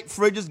Bud Light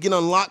fridges get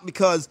unlocked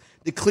because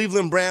the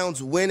Cleveland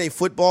Browns win a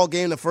football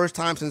game the first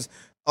time since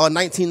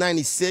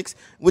 1996.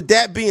 With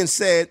that being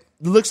said,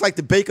 it looks like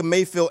the Baker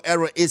Mayfield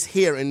era is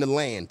here in the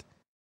land.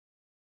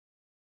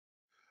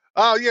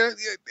 Oh, yeah,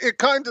 it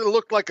kind of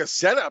looked like a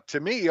setup to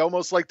me,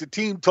 almost like the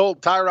team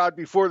told Tyrod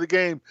before the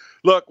game,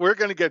 look, we're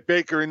going to get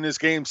Baker in this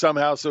game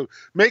somehow, so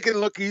make it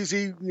look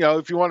easy. You know,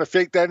 if you want to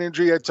fake that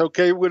injury, it's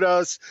okay with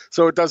us,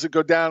 so it doesn't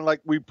go down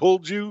like we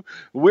pulled you.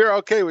 We're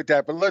okay with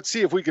that, but let's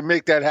see if we can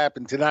make that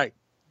happen tonight.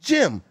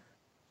 Jim,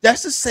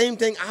 that's the same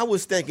thing I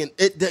was thinking.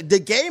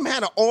 The game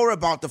had an aura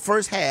about the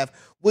first half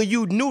where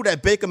you knew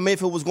that Baker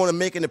Mayfield was going to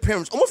make an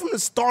appearance, almost from the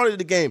start of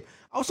the game.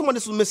 I was talking about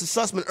this with Mr.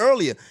 Sussman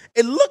earlier.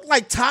 It looked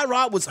like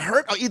Tyrod was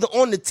hurt or either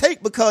on the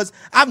take because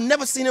I've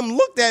never seen him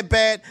look that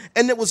bad,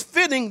 and it was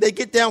fitting. They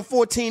get down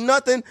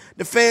 14-0.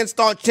 The fans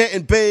start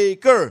chanting,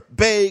 Baker,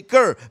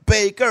 Baker,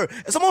 Baker.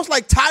 It's almost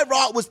like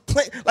Tyrod was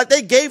playing, like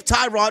they gave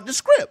Tyrod the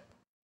script.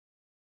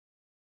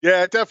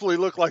 Yeah, it definitely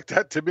looked like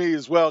that to me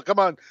as well. Come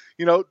on,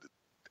 you know,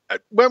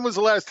 when was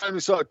the last time you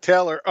saw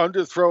Taylor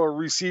underthrow a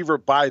receiver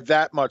by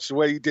that much the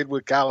way he did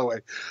with Callaway?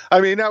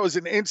 I mean, that was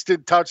an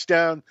instant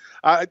touchdown.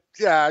 I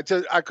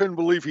couldn't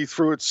believe he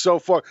threw it so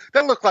far.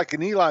 That looked like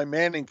an Eli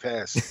Manning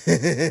pass.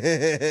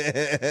 It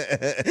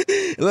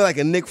looked like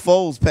a Nick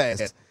Foles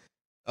pass.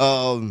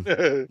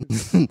 I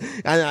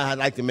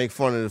like to make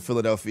fun of the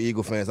Philadelphia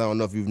Eagle fans. I don't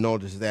know if you've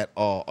noticed that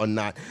or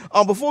not.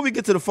 Before we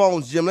get to the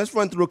phones, Jim, let's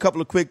run through a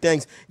couple of quick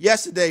things.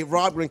 Yesterday,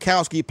 Rob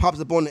Gronkowski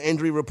pops up on the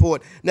injury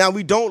report. Now,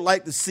 we don't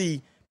like to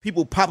see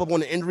people pop up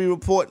on the injury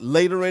report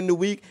later in the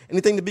week.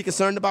 Anything to be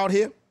concerned about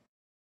here?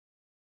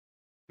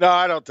 No,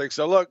 I don't think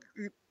so. Look,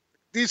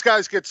 these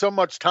guys get so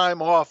much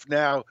time off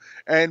now,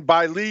 and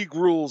by league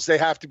rules, they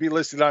have to be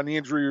listed on the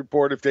injury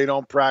report if they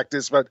don't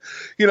practice. But,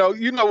 you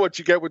know what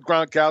you get with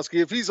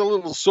Gronkowski. If he's a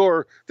little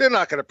sore, they're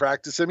not going to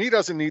practice him. He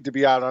doesn't need to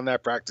be out on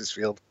that practice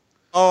field.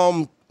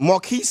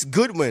 Marquise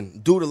Goodwin,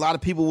 dude, a lot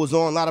of people was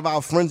on, a lot of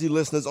our frenzy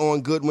listeners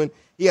on Goodwin.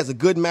 He has a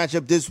good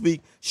matchup this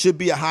week. Should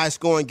be a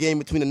high-scoring game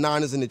between the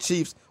Niners and the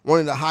Chiefs, one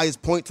of the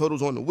highest point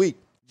totals on the week.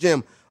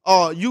 Jim,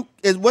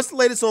 what's the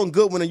latest on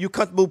Goodwin? Are you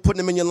comfortable putting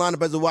him in your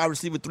lineup as a wide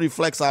receiver 3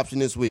 flex option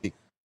this week?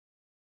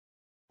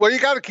 Well, you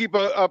got to keep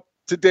up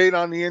to date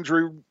on the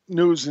injury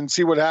news and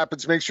see what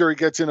happens. Make sure he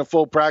gets in a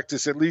full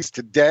practice at least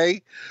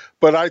today.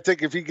 But I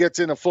think if he gets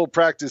in a full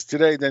practice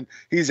today, then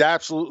he's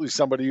absolutely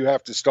somebody you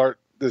have to start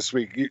this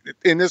week.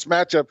 In this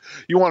matchup,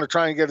 you want to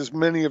try and get as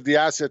many of the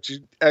assets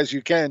as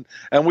you can.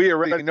 And we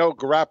already know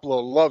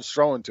Garoppolo loves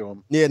throwing to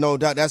him. Yeah, no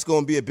doubt. That's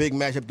going to be a big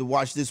matchup to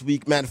watch this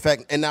week. Matter of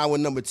fact, and now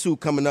in number 2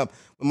 coming up,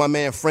 when my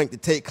man Frank the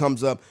Tate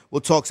comes up, we'll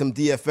talk some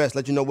DFS,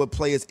 let you know what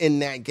players in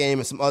that game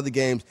and some other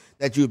games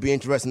that you'd be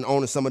interested in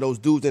owning some of those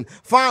dudes. And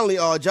finally,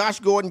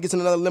 Josh Gordon gets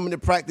another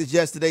limited practice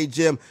yesterday,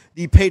 Jim.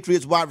 The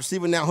Patriots wide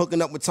receiver now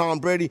hooking up with Tom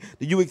Brady.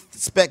 Do you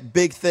expect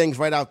big things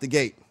right out the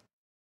gate?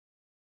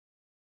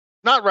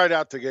 Not right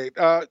out the gate.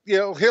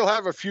 He'll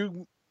have a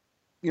few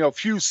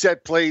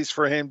set plays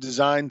for him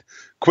designed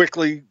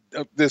quickly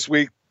this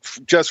week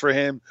just for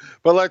him.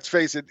 But let's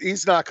face it,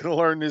 he's not going to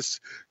learn this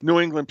New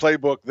England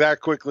playbook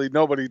that quickly.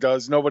 Nobody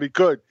does. Nobody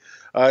could.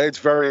 It's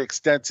very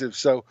extensive.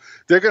 So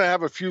they're going to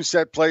have a few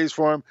set plays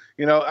for him.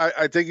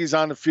 I think he's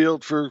on the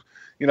field for,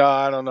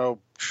 I don't know,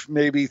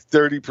 maybe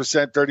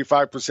 30%,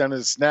 35% of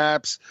the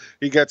snaps.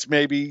 He gets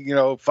maybe,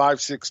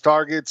 5-6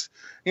 targets.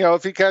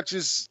 If he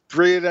catches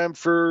 3 of them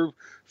for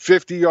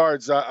 50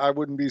 yards, I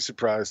wouldn't be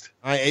surprised.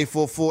 All right,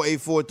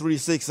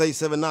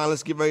 844-843-6879.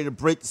 Let's get ready to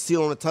break the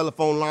seal on the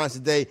telephone lines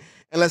today.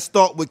 And let's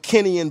start with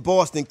Kenny in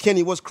Boston.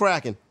 Kenny, what's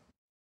cracking?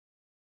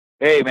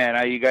 Hey, man,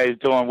 how you guys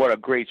doing? What a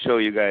great show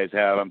you guys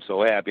have. I'm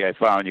so happy I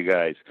found you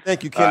guys.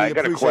 Thank you, Kenny. I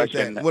got a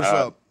question. That. What's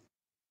up?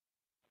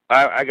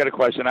 I got a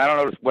question. I don't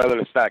know whether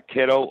to start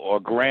Kittle or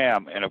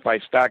Graham. And if I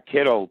start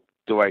Kittle,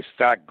 do I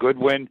start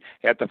Goodwin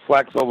at the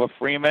flex over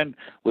Freeman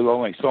with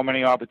only so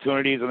many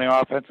opportunities in the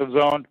offensive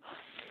zone?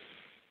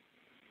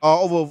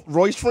 Over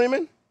Royce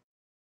Freeman?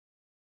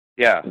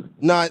 Yeah.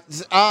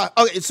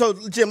 Okay, so,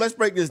 Jim, let's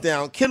break this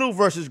down. Kittle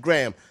versus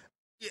Graham.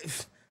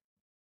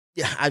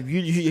 Yeah,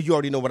 you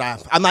already know what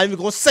I'm not even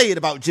going to say it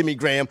about Jimmy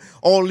Graham.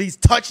 All these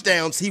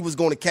touchdowns he was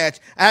going to catch.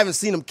 I haven't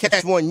seen him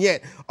catch one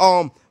yet.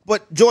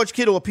 But George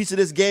Kittle, a piece of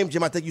this game,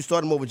 Jim, I think you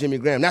start him over Jimmy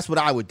Graham. That's what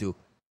I would do.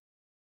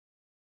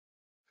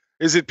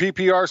 Is it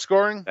PPR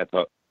scoring?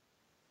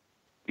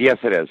 Yes,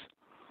 it is.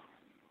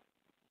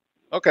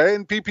 Okay,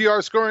 and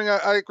PPR scoring,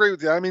 I agree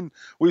with you. I mean,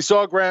 we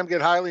saw Graham get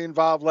highly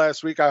involved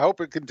last week. I hope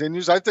it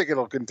continues. I think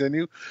it'll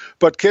continue.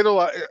 But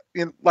Kittle,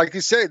 like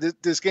you say,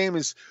 this game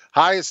is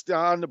highest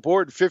on the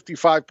board,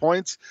 55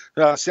 points.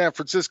 San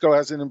Francisco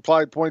has an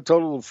implied point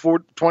total of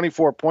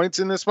 24 points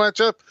in this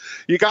matchup.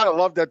 You got to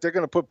love that they're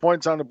going to put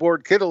points on the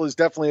board. Kittle is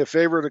definitely a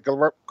favorite of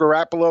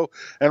Garoppolo.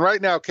 And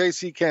right now,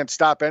 KC can't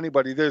stop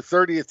anybody. They're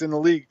 30th in the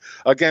league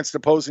against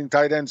opposing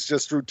tight ends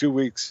just through 2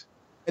 weeks.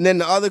 And then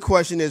the other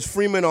question is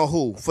Freeman or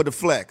who for the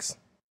flex?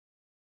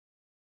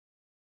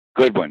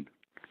 Goodwin.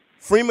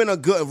 Freeman or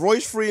good?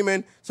 Royce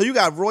Freeman. So you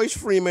got Royce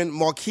Freeman,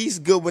 Marquise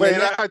Goodwin. Wait,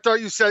 I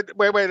thought you said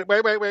wait.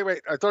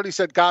 I thought he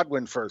said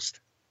Godwin first.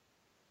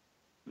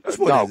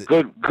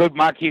 Good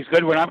Marquise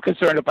Goodwin. I'm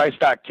concerned if I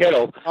start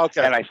Kittle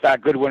and I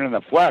start Goodwin in the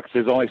flex,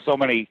 there's only so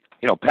many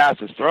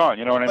passes thrown.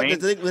 You know what I mean?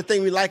 The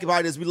thing we like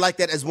about it is we like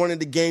that as one of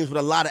the games with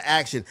a lot of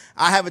action.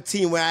 I have a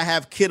team where I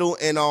have Kittle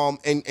and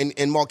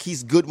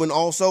Marquise Goodwin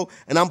also,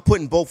 and I'm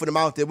putting both of them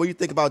out there. What do you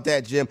think about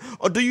that, Jim?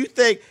 Or do you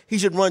think he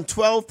should run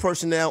 12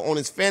 personnel on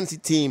his fantasy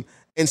team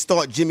and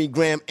start Jimmy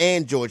Graham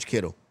and George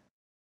Kittle?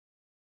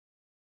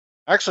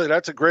 Actually,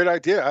 that's a great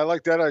idea. I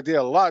like that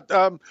idea a lot.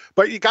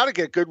 But you got to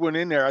get Goodwin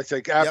in there, I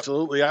think.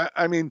 Absolutely. Yep.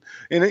 I mean,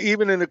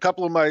 even in a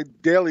couple of my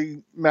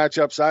daily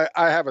matchups, I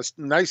have a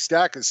nice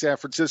stack of San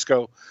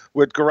Francisco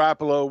with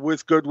Garoppolo,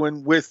 with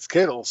Goodwin, with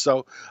Kittle.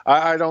 So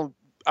I don't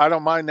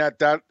mind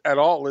that at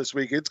all this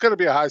week. It's going to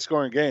be a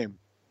high-scoring game.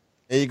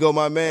 There you go,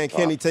 my man.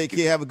 Kenny, take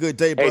care. Have a good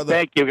day, brother. Hey,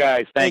 thank you,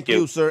 guys. Thank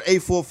you, sir.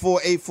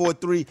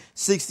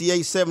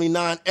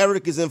 844-843-6879.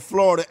 Eric is in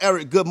Florida.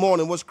 Eric, good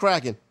morning. What's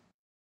cracking?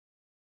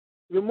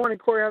 Good morning,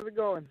 Corey. How's it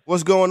going?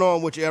 What's going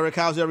on with you, Eric?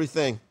 How's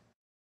everything?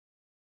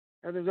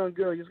 Everything's going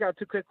good. Just got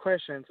two quick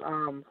questions.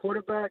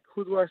 Quarterback,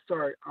 who do I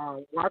start?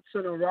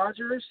 Watson or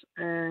Rogers?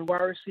 And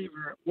wide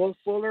receiver, Will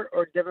Fuller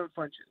or Devin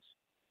Funches?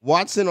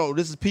 Watson,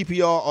 this is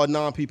PPR or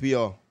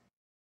non-PPR?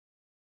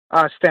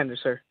 Standard,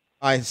 sir.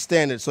 All right,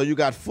 standard. So you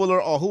got Fuller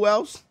or who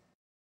else?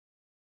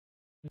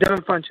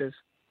 Devin Funches.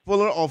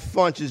 Fuller or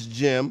Funches,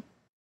 Jim,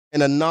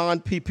 in a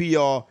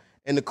non-PPR,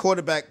 and the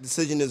quarterback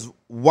decision is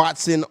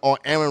Watson or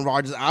Aaron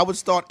Rodgers. I would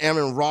start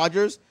Aaron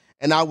Rodgers,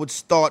 and I would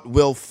start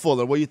Will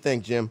Fuller. What do you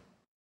think, Jim?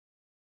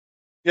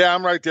 Yeah,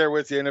 I'm right there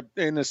with you.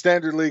 In the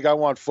standard league, I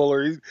want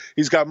Fuller.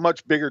 He's got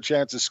much bigger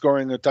chance of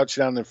scoring a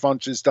touchdown than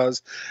Funches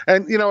does.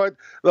 And you know what?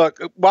 Look,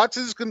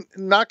 Watson's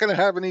not going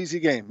to have an easy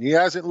game. He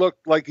hasn't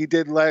looked like he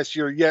did last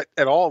year yet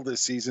at all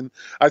this season.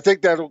 I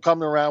think that'll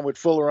come around with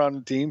Fuller on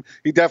the team.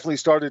 He definitely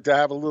started to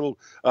have a little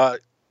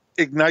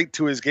ignite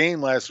to his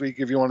game last week,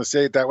 if you want to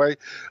say it that way.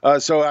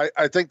 So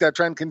I think that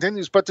trend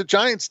continues. But the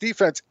Giants'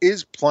 defense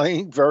is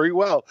playing very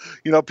well.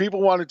 You know,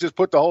 people want to just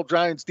put the whole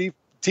Giants team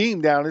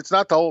down. It's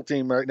not the whole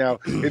team right now.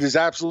 It is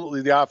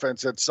absolutely the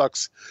Offense that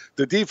sucks.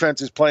 The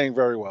defense is playing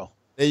very well.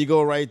 There you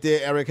go right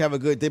there, Eric. Have a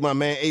good day, my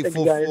man.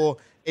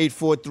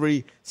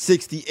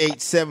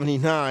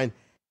 844-843-6879.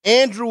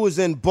 Andrew is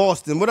in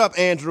Boston. What up,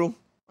 Andrew?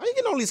 Why are you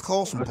getting all these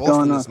calls from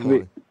Boston this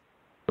morning?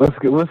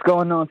 What's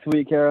going on,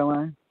 Sweet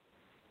Caroline?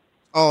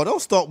 Oh,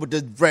 don't start with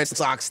the Red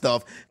Sox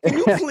stuff. Can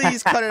you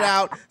please cut it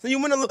out? So you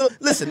win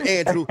Listen,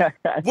 Andrew,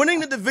 winning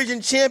the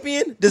division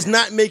champion does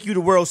not make you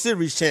the World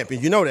Series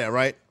champion. You know that,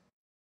 right?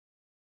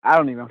 I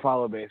don't even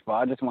follow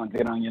baseball. I just want to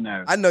get on your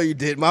nerves. I know you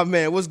did, my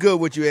man. What's good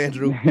with you,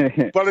 Andrew?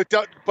 But it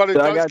does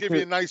give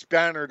you a nice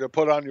banner to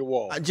put on your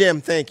wall. Jim,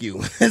 thank you.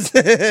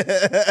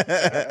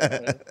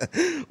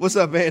 What's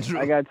up, Andrew?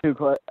 I got two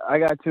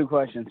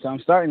questions. So I'm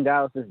starting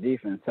Dallas's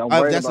defense. So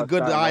that's a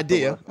good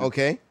idea.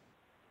 Okay.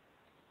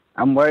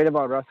 I'm worried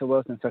about Russell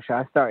Wilson. So should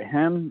I start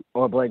him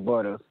or Blake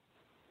Bortles?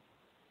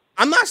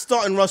 I'm not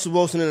starting Russell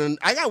Wilson.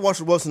 I got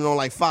Russell Wilson on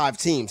like 5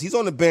 teams. He's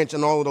on the bench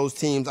on all of those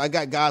teams. I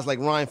got guys like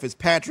Ryan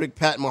Fitzpatrick,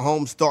 Pat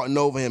Mahomes starting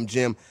over him,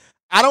 Jim.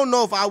 I don't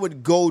know if I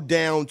would go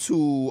down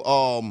to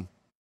well,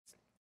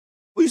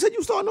 you said you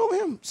were starting over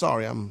him?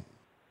 Sorry, I'm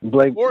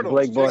Blake Bortles.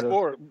 Blake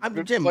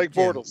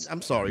Bortles.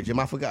 I'm sorry, Jim.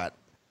 I forgot.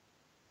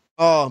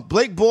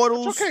 Blake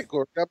Bortles. It's okay,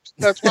 Gordon.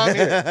 That's why I'm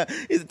here.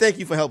 Thank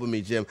you for helping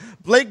me, Jim.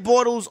 Blake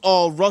Bortles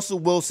or Russell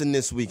Wilson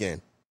this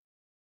weekend?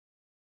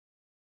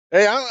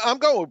 Hey, I'm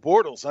going with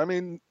Bortles. I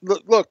mean,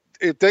 look,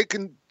 if they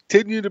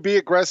continue to be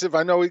aggressive,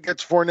 I know he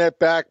gets Fournette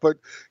back, but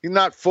he's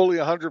not fully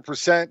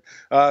 100%.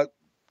 At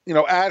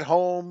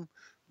home,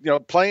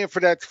 playing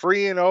for that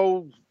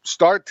 3-0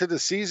 start to the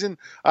season.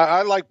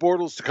 I like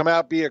Bortles to come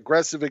out, be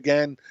aggressive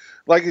again.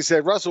 Like you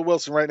said, Russell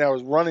Wilson right now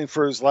is running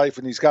for his life,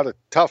 and he's got a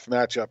tough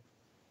matchup.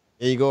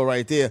 There you go,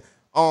 right there.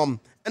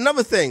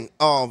 Another thing,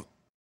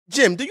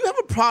 Jim, do you have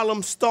a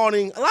problem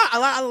starting? A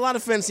lot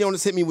of fantasy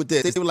owners hit me with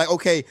this. They were like,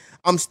 okay,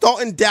 I'm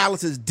starting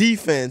Dallas's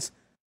defense,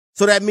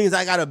 so that means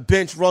I got to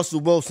bench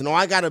Russell Wilson, or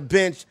I got to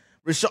bench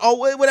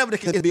Rashad, whatever the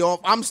case be.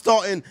 I'm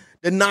starting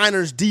the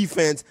Niners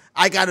defense.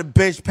 I got to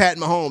bench Pat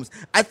Mahomes.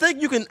 I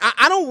think you can.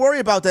 I don't worry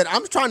about that.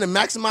 I'm trying to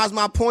maximize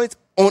my points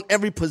on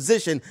every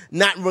position,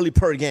 not really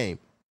per game.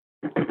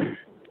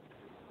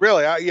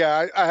 Really,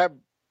 I have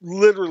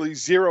literally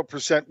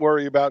 0%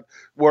 worrying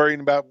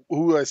about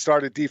who I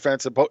started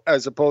defense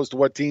as opposed to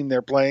what team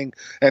they're playing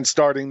and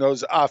starting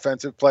those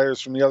offensive players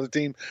from the other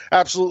team.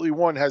 Absolutely,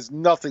 one has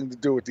nothing to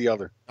do with the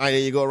other. All right, there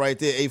you go right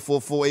there,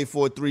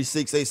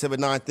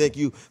 844-843-6879. Thank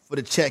you for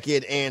the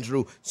check-in,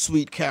 Andrew.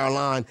 Sweet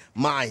Caroline,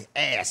 my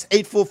ass.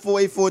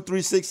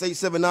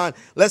 844-843-6879.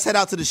 Let's head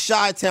out to the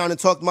Chi-Town and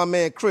talk to my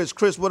man, Chris.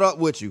 Chris, what up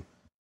with you?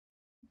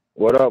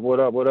 What up?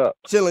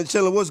 Chilling.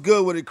 What's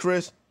good with it,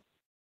 Chris?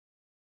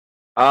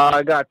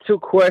 I got two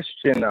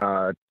questions.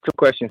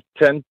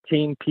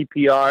 10-team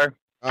PPR.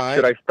 Right.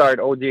 Should I start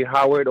O.J.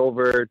 Howard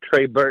over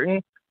Trey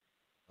Burton?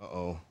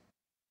 Uh-oh.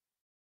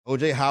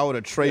 O.J. Howard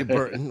or Trey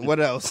Burton. What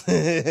else?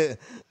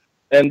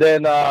 And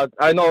then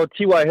I know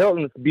T.Y.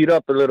 Hilton's beat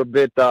up a little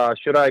bit.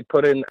 Should I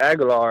put in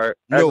Aguilar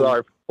for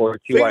T.Y.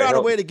 Figure out Hilton?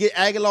 a way to get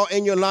Aguilar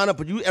in your lineup,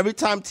 but every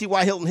time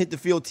T.Y. Hilton hit the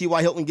field,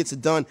 T.Y. Hilton gets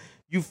it done.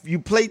 You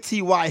play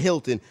T.Y.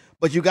 Hilton,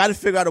 but you got to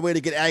figure out a way to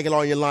get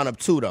Aguilar in your lineup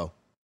too, though.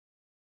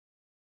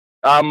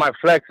 My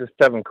flex is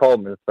Tevin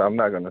Coleman, so I'm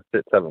not going to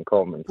sit Tevin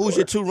Coleman. Who's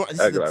your two?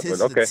 This is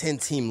a okay.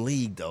 10-team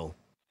league, though.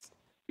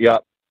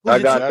 Yep. I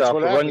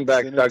got running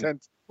backs.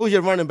 Who's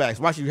your running backs?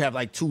 Why should you have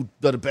like two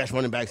of the best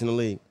running backs in the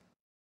league?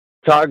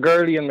 Todd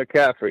Gurley and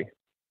McCaffrey.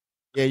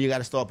 Yeah, you got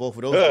to start both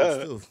of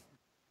those too.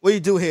 What do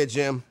you do here,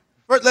 Jim?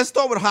 First, let's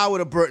start with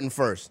Howard or Burton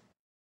first.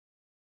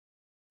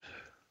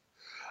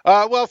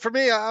 Well, for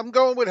me, I'm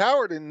going with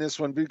Howard in this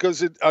one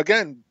because,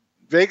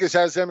 Vegas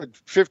has them at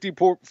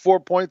 54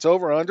 points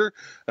over under.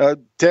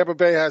 Tampa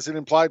Bay has an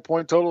implied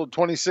point total of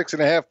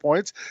 26.5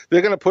 points.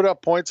 They're going to put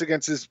up points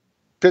against this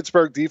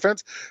Pittsburgh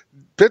defense.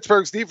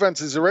 Pittsburgh's defense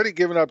has already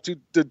given up two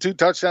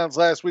touchdowns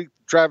last week.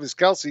 Travis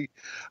Kelce.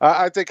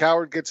 I think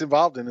Howard gets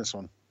involved in this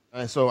one.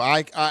 So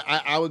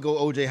I would go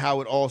O.J.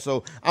 Howard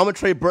also. I'm a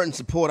Trey Burton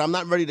supporter. I'm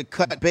not ready to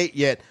cut bait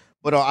yet,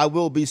 but I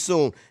will be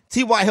soon.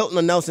 T.Y. Hilton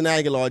or Nelson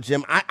Aguilar,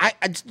 Jim?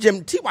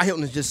 Jim, T.Y.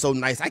 Hilton is just so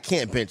nice. I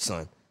can't bench,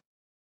 son.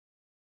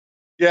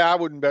 Yeah, I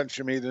wouldn't bench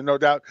him either, no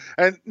doubt.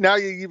 And now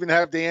you even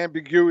have the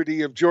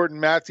ambiguity of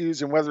Jordan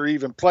Matthews and whether he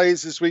even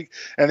plays this week.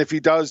 And if he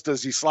does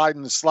he slide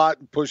in the slot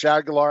and push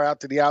Aguilar out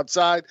to the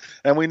outside?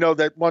 And we know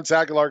that once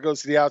Aguilar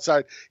goes to the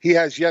outside, he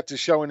has yet to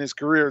show in his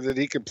career that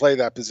he can play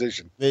that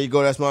position. There you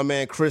go. That's my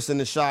man Chris in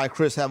the Shy.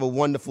 Chris, have a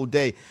wonderful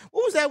day.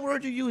 What was that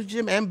word you used,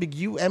 Jim?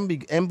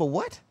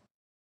 What?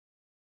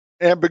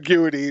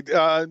 Ambiguity,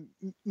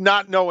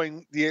 not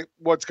knowing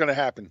what's going to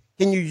happen.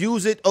 Can you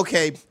use it?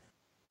 Okay.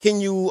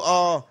 Can you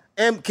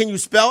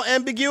spell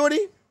ambiguity?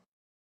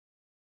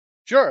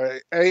 Sure.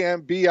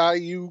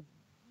 A-M-B-I-U.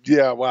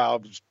 Yeah, wow.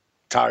 I'm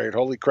tired.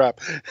 Holy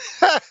crap.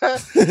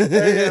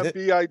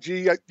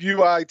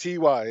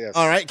 A-M-B-I-G-U-I-T-Y. Yes.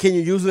 All right. Can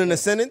you use it in a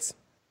sentence?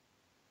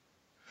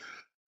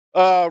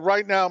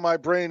 Right now, my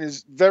brain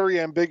is very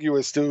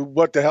ambiguous to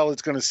what the hell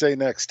it's going to say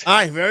next. All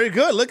right, very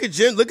good. Look at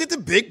Jim. Look at the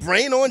big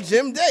brain on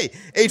Jim Day.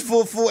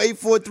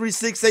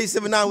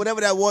 844-843-6879, whatever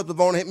that was.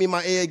 Bavona, hit me in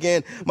my ear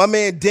again. My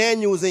man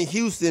Daniel is in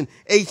Houston,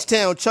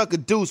 H-Town, Chuck a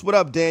Deuce. What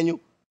up, Daniel?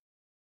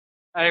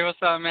 Hey, what's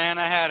up, man?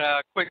 I had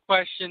a quick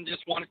question,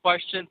 just one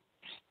question.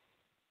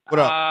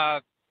 What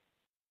up?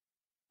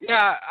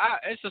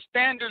 It's a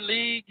standard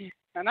league,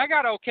 and I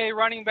got okay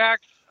running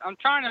backs. I'm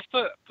trying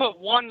to put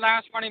one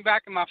last running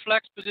back in my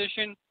flex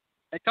position.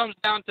 It comes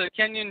down to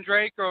Kenyon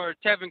Drake or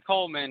Tevin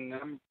Coleman.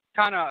 I'm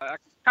kind of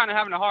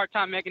having a hard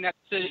time making that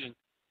decision.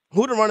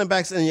 Who the running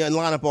backs in your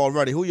lineup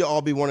already? Who your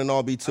RB1 and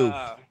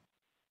RB2?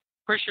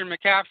 Christian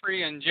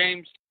McCaffrey and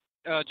James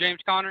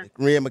Conner.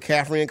 Maria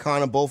McCaffrey and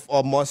Conner both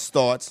are must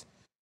starts.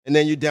 And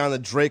then you're down to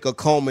Drake or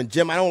Coleman.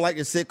 Jim, I don't like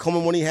to sit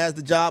Coleman when he has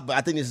the job, but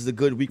I think this is a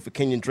good week for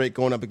Kenyon Drake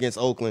going up against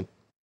Oakland.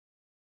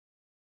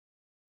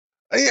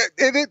 Yeah,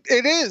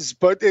 it is,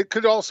 but it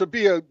could also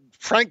be a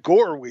Frank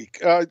Gore week,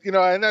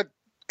 and that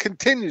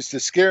continues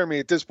to scare me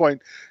at this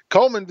point.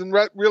 Coleman's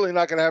really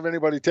not going to have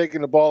anybody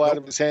taking the ball out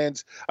of his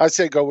hands. I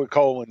say go with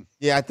Coleman.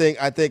 Yeah, I think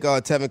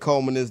Tevin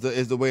Coleman is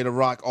the way to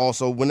rock.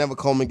 Also, whenever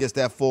Coleman gets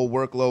that full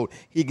workload,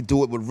 he could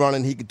do it with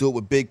running. He could do it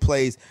with big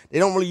plays. They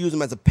don't really use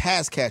him as a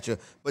pass catcher,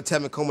 but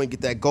Tevin Coleman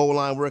get that goal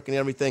line work and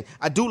everything.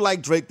 I do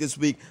like Drake this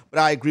week, but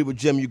I agree with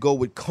Jim. You go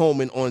with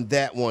Coleman on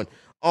that one.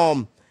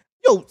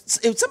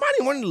 If somebody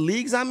in one of the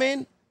leagues I'm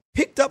in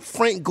picked up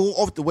Frank Gore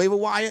off the waiver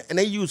wire and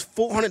they used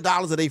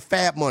 $400 of their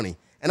fab money,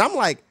 and I'm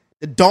like,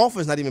 the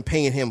Dolphins not even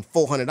paying him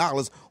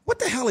 $400. What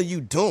the hell are you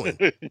doing?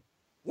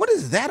 What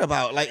is that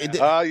about? Like,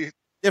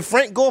 did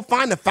Frank Gore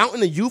find the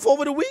fountain of youth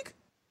over the week?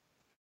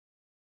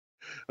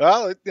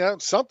 Well,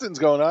 something's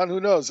going on.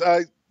 Who knows?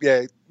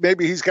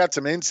 Maybe he's got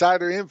some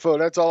insider info.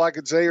 That's all I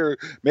could say. Or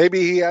maybe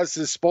he has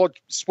the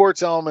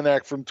sports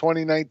almanac from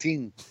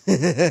 2019.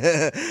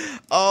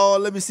 Oh,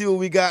 let me see what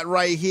we got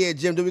right here,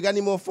 Jim. Do we got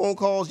any more phone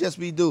calls? Yes,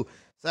 we do.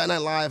 Saturday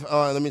Night Live.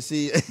 Let me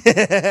see.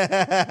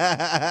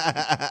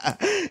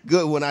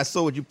 Good one. I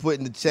saw what you put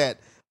in the chat,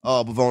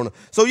 Bavona.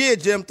 So, yeah,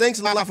 Jim, thanks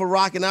a lot for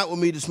rocking out with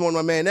me this morning,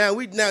 my man.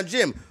 Now,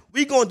 Jim,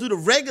 we going to do the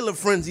regular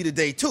frenzy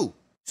today, too.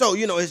 So,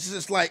 it's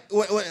just like,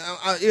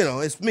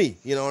 it's me.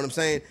 You know what I'm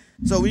saying?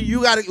 So we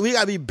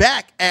gotta be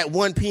back at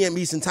 1 p.m.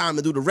 Eastern time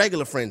to do the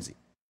regular frenzy.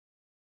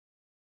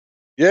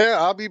 Yeah,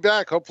 I'll be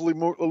back. Hopefully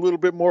a little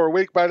bit more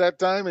awake by that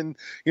time. And,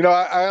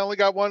 I only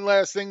got one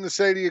last thing to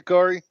say to you,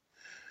 Corey.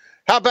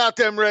 How about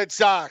them Red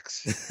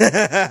Sox?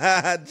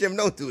 Jim,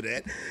 don't do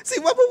that. See,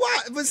 why?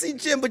 But see,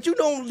 Jim, but you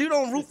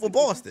don't root for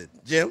Boston,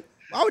 Jim.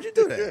 Why would you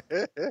do that?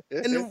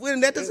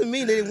 And that doesn't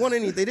mean they didn't win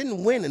anything. They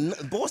didn't win. And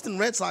Boston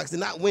Red Sox did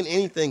not win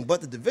anything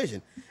but the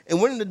division.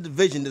 And winning the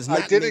division does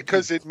not. I did it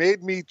because it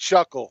made me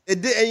chuckle.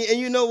 It did, and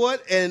you know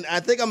what? And I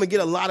think I'm gonna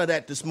get a lot of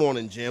that this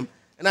morning, Jim.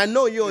 And I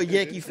know you're a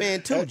Yankee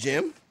fan too,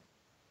 Jim.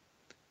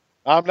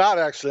 I'm not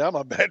actually. I'm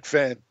a Met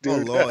fan,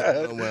 dude. Oh, Lord.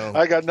 Oh, well,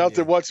 I got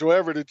nothing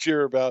whatsoever to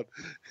cheer about.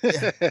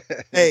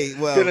 Hey,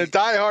 well, been a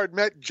diehard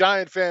Met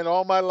Giant fan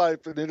all my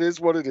life, and it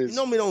is what it is. You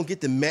normally don't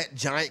get the Met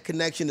Giant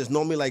connection. It's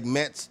normally like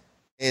Mets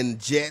and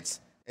Jets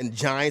and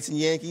Giants and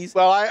Yankees.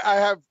 Well,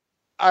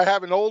 I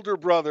have an older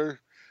brother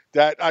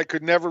that I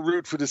could never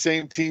root for the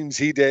same teams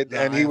he did,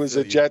 and he was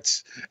a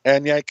Jets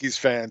and Yankees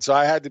fan, so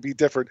I had to be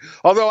different.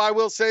 Although I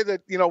will say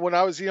that, when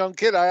I was a young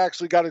kid, I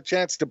actually got a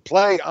chance to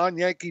play on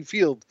Yankee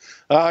Field,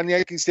 on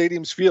Yankee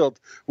Stadium's field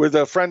with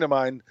a friend of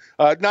mine.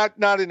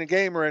 Not in a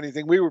game or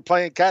anything. We were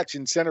playing catch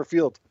in center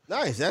field.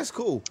 Nice, that's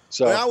cool.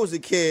 So when I was a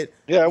kid,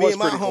 me and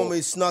my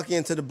homies snuck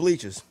into the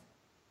bleachers.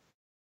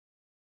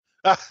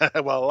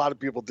 Well, a lot of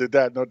people did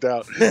that, no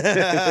doubt.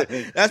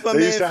 That's my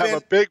man. They used to have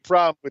a big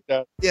problem with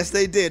that. Yes,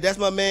 they did. That's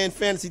my man,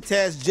 Fantasy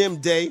Taz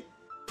Jim Day.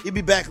 He'll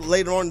be back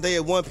later on today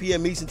at 1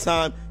 p.m. Eastern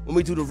time when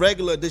we do the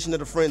regular edition of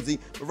the Frenzy.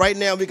 But right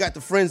now, we got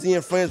the Frenzy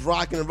and Friends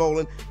rocking and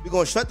rolling. We're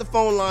going to shut the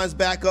phone lines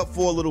back up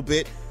for a little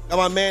bit. Got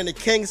my man, the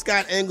King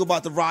Scott Engel,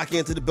 about to rock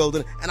into the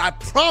building. And I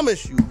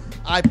promise you,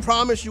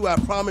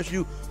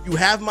 you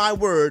have my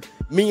word,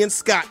 me and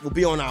Scott will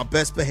be on our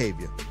best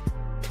behavior.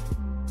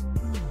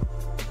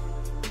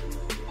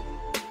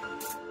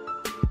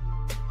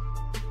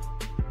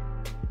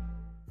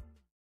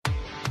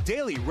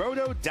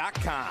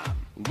 DailyRoto.com.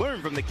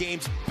 Learn from the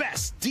game's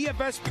best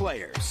DFS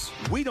players.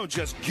 We don't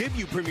just give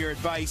you premier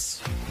advice,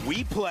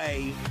 we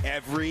play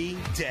every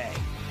day.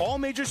 All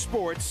major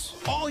sports,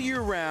 all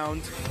year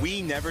round,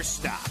 we never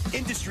stop.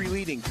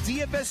 Industry-leading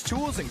DFS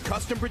tools and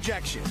custom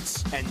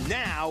projections. And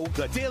now,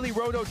 the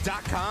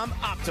DailyRoto.com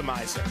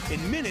Optimizer.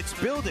 In minutes,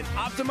 build and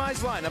optimize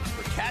lineups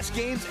for cash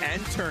games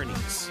and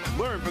tourneys.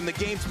 Learn from the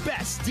game's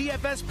best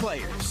DFS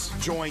players.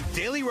 Join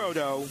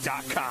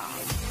DailyRoto.com.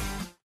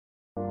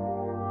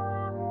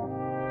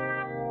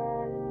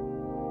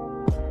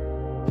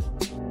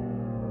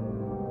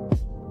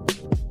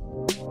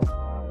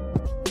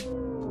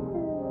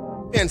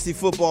 Fantasy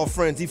Football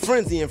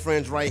Frenzy and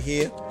Friends right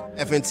here.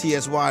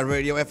 FNTSY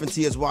Radio,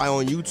 FNTSY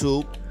on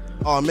YouTube.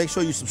 Make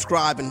sure you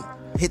subscribe and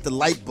hit the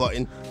like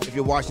button if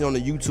you're watching on the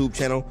YouTube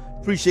channel.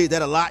 Appreciate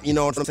that a lot. You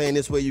know what I'm saying?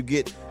 This way you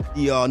get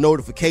the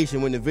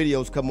notification when the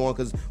videos come on,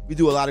 because we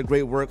do a lot of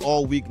great work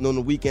all week and on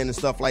the weekend and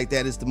stuff like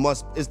that. It's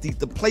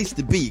the place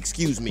to be,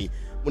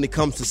 when it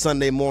comes to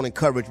Sunday morning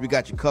coverage. We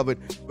got you covered,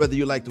 whether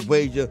you like to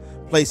wager,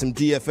 play some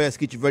DFS,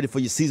 get you ready for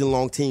your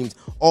season-long teams.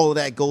 All of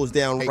that goes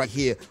down right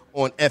here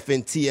on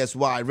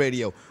FNTSY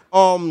Radio.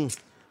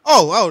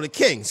 The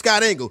king,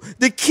 Scott Engel.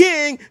 The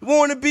king,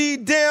 want to be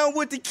down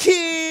with the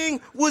king.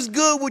 What's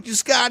good with you,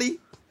 Scotty?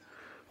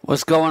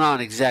 What's going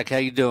on, Exec? How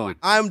you doing?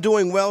 I'm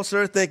doing well,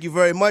 sir. Thank you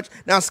very much.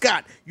 Now,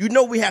 Scott, you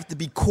know we have to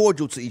be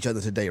cordial to each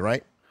other today,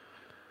 right?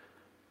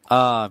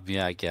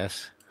 Yeah, I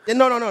guess.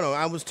 No.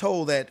 I was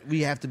told that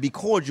we have to be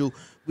cordial.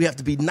 We have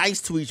to be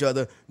nice to each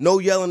other. No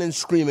yelling and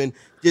screaming.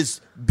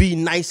 Just be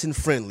nice and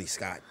friendly,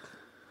 Scott.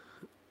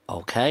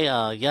 Okay,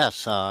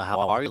 yes.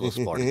 How are you this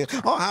morning?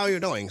 How are you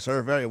doing,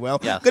 sir? Very well.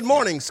 Yes. Good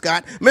morning,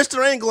 Scott.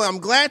 Mr. Engel, I'm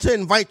glad to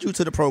invite you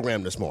to the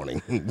program this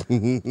morning.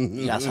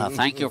 Yes,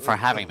 thank you for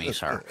having me,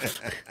 sir.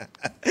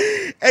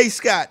 Hey,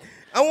 Scott,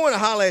 I want to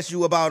holler at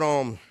you about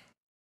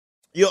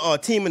your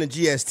team in the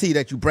GST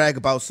that you brag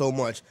about so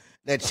much,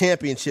 that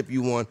championship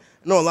you won.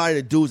 I know a lot of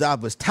the dudes I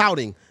was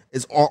touting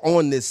are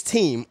on this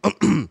team.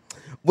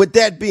 With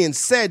that being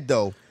said,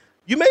 though,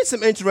 you made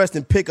some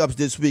interesting pickups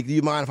this week. Do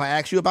you mind if I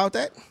ask you about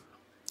that?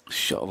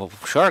 Sure,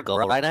 go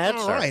right ahead,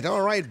 sir.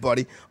 All right,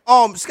 buddy.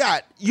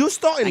 Scott, you're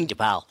starting Thank you,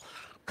 pal.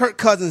 Kirk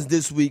Cousins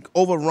this week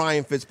over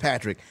Ryan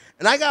Fitzpatrick.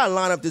 And I got a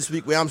lineup this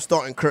week where I'm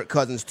starting Kirk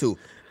Cousins, too.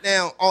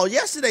 Now,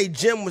 yesterday,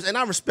 Jim was, and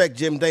I respect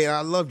Jim Day, and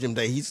I love Jim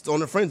Day. He's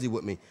on the frenzy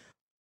with me.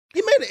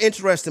 He made an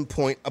interesting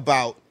point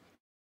about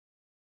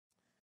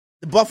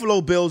the Buffalo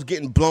Bills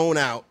getting blown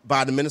out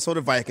by the Minnesota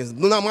Vikings.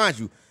 Now, mind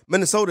you,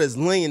 Minnesota is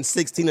laying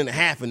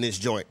 16.5 in this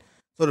joint.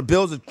 So the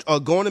Bills are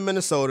going to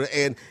Minnesota,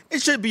 and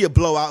it should be a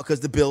blowout because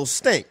the Bills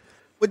stink.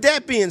 With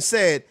that being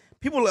said,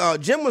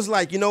 Jim was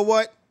like, you know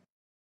what?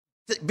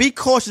 Be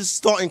cautious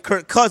starting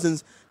Kirk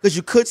Cousins, because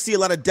you could see a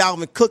lot of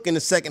Dalvin Cook in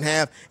the second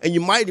half, and you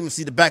might even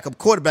see the backup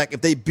quarterback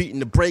if they beating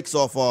the brakes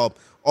off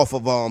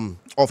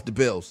the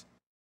Bills.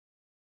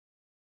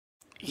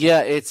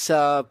 Yeah, it's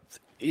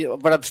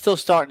but I'm still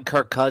starting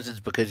Kirk Cousins,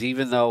 because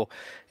even though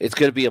it's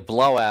going to be a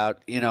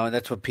blowout, and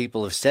that's what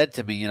people have said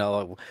to me,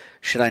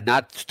 should I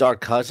not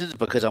start Cousins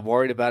because I'm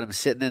worried about him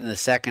sitting in the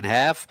second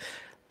half?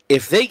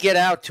 If they get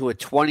out to a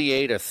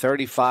 28 or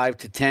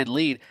 35-10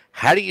 lead,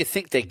 how do you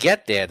think they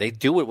get there? They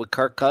do it with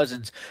Kirk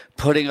Cousins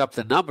putting up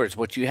the numbers.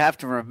 What you have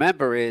to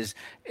remember is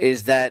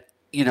that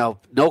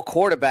no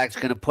quarterback's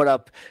going to put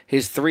up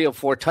his 3 or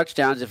 4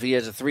 touchdowns if he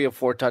has a 3 or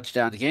 4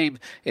 touchdown game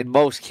in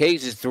most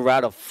cases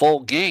throughout a full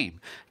game.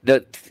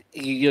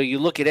 You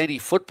look at any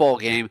football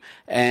game,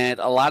 and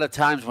a lot of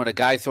times when a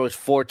guy throws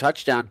 4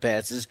 touchdown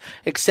passes,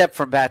 except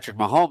for Patrick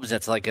Mahomes,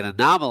 that's like an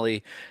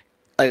anomaly.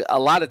 A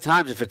lot of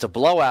times, if it's a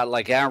blowout,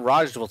 like Aaron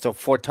Rodgers will throw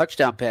 4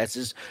 touchdown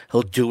passes,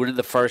 he'll do it in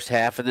the first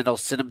half, and then he'll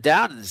sit him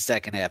down in the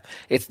second half.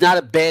 It's not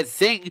a bad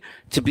thing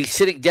to be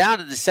sitting down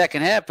in the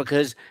second half,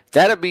 because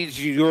that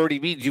means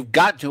you've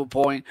gotten to a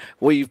point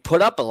where you've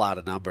put up a lot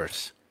of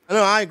numbers.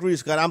 No, I agree,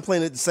 Scott. I'm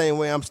playing it the same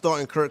way. I'm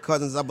starting Kirk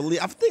Cousins. I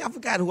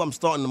forgot who I'm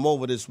starting them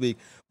over this week,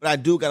 but I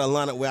do got a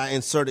lineup where I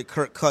inserted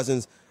Kirk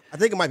Cousins. I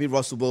think it might be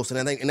Russell Wilson.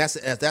 And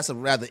that's a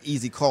rather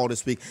easy call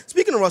this week.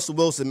 Speaking of Russell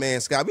Wilson, man,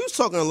 Scott, we was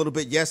talking a little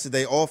bit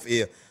yesterday off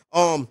air.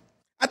 I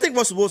think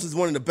Russell Wilson is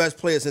one of the best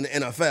players in the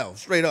NFL.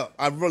 Straight up,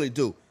 I really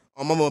do.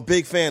 I'm a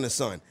big fan of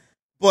son.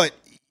 But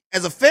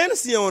as a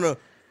fantasy owner,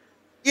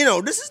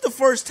 this is the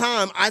first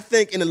time I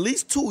think in at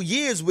least 2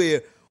 years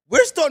where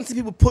we're starting to see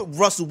people put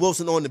Russell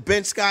Wilson on the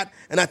bench, Scott,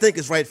 and I think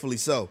it's rightfully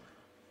so.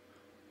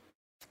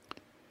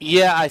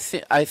 Yeah,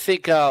 I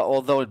think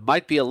although it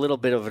might be a little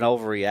bit of an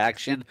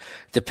overreaction,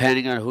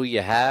 depending on who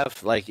you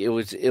have. Like it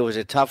was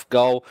a tough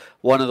go,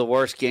 one of the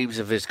worst games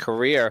of his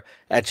career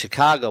at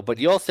Chicago. But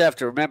you also have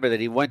to remember that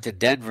he went to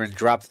Denver and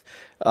dropped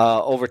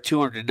over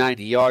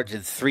 290 yards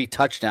and 3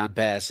 touchdown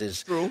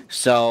passes. True.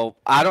 So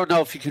I don't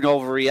know if you can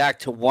overreact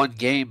to one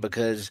game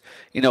because,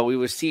 we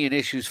were seeing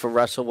issues for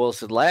Russell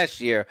Wilson last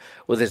year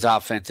with his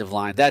offensive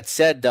line. That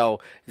said, though,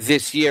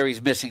 this year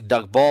he's missing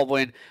Doug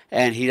Baldwin,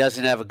 and he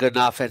doesn't have a good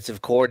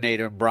offensive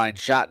coordinator in Brian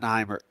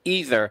Schottenheimer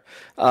either.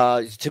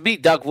 To me,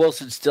 Russell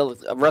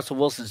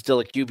Wilson's still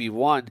a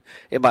QB1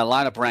 in my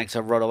lineup ranks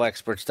on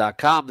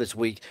RotoExperts.com this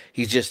week.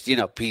 He's just,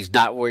 he's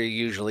not where he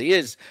usually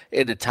is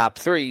in the top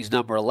 3. He's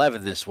number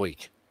 11 this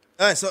week.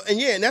 All right,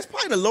 and that's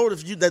probably the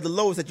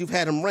lowest that you've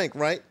had him rank,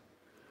 right?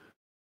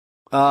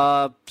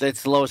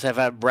 It's the lowest I've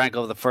had him rank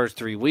over the first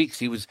 3 weeks.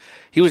 He was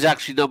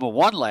actually number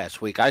 1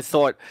 last week. I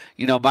thought,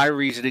 my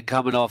reasoning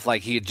coming off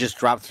like he had just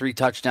dropped 3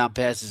 touchdown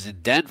passes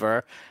in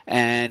Denver,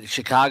 and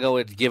Chicago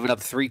had given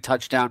up 3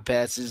 touchdown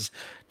passes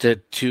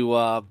to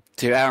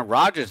Aaron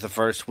Rodgers the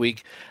first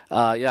week.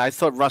 I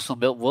thought Russell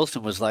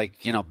Wilson was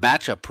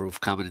matchup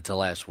proof coming into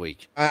last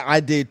week.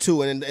 I did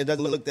too, and it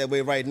doesn't look that way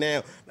right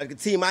now. Like the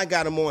team I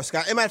got him on,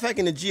 Scott. As a matter of fact,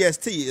 in the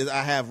GST,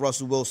 I have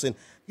Russell Wilson.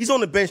 He's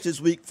on the bench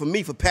this week for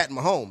me for Pat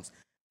Mahomes.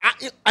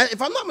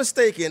 If I'm not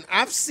mistaken,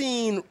 I've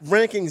seen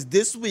rankings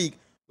this week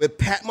where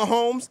Pat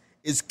Mahomes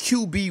is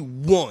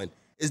QB1.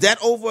 Is that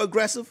over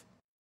aggressive?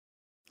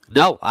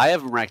 No, I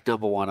have him ranked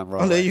number 1 on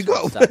Roto. Oh, there you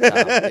go.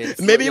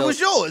 Maybe it was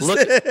yours. Look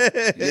at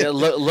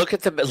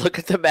the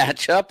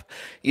matchup.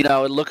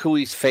 Look who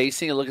he's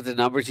facing, and look at the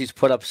numbers he's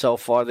put up so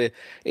far.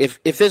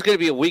 If there's going to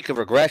be a week of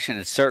regression,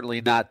 it's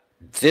certainly not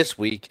this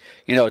week.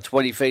 It's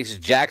when he faces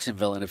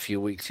Jacksonville in a few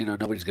weeks.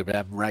 Nobody's going to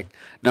have him ranked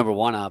number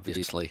 1,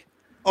 obviously.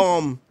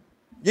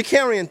 You're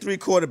carrying 3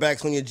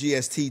 quarterbacks on your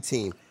GST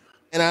team,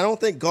 and I don't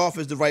think Goff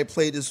is the right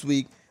play this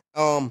week.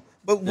 But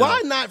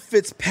why not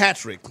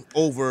Fitzpatrick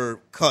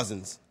over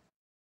Cousins?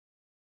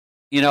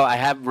 I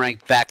have him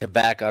ranked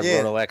back-to-back on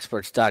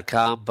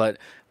RotoExperts.com, but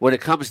when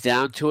it comes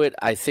down to it,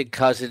 I think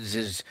Cousins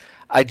is –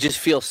 I just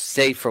feel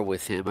safer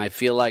with him. I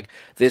feel like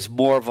there's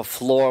more of a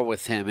floor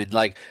with him, and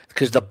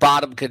because the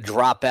bottom can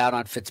drop out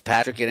on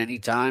Fitzpatrick at any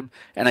time,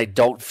 and I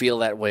don't feel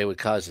that way with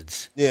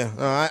Cousins.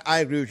 Yeah, I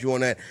agree with you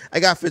on that.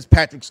 I got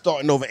Fitzpatrick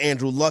starting over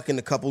Andrew Luck in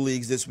a couple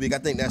leagues this week. I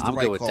think that's the right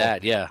call. I'm good with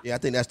that, yeah. Yeah, I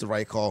think that's the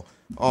right call.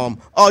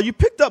 You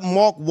picked up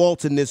Mark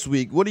Walton this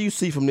week. What do you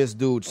see from this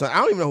dude? So I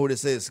don't even know who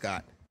this is,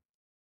 Scott.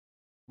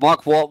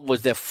 Mark Walton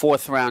was their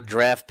 4th-round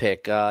draft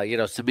pick.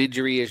 Some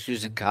injury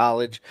issues in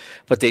college,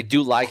 but they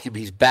do like him.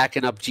 He's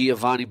backing up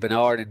Giovanni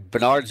Bernard, and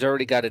Bernard's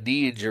already got a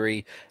knee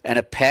injury and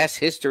a past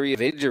history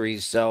of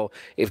injuries. So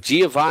if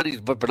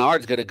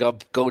Bernard's going to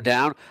go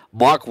down,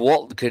 Mark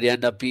Walton could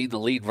end up being the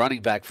lead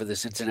running back for the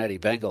Cincinnati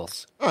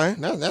Bengals. All right,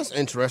 that's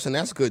interesting.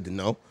 That's good to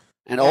know.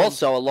 And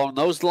also, along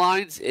those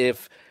lines,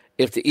 if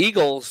the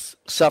Eagles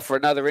suffer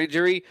another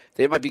injury,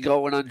 they might be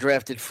going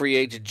undrafted free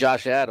agent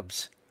Josh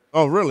Adams.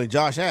 Oh, really?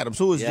 Josh Adams.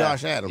 Who is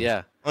Josh Adams?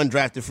 Yeah.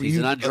 Undrafted free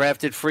agent. He's an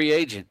undrafted free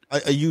agent. A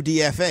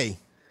UDFA.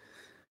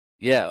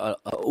 Yeah,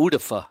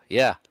 UDFA.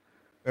 Yeah.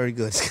 Very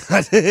good,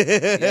 Scott.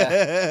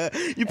 Yeah.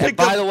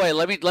 By the way,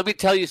 let me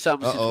tell you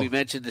something since we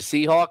mentioned the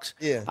Seahawks.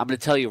 Yeah. I'm going to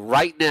tell you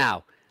right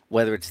now,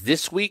 whether it's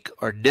this week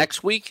or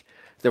next week,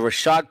 the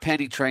Rashad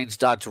Penny train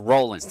starts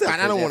rolling.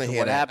 Scott, I don't want to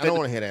hear that. I don't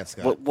want to hear that,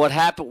 Scott. What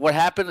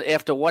happened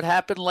after what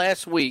happened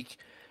last week?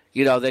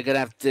 They're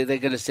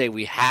gonna say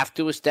we have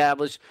to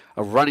establish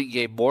a running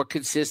game more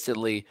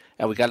consistently,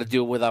 and we got to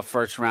do it with our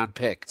 1st-round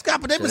pick.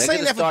 Scott, but they've been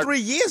saying that for 3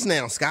 years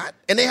now, Scott,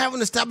 and they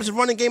haven't established a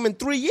running game in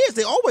 3 years.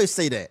 They always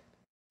say that.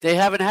 They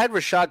haven't had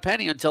Rashad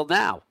Penny until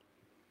now.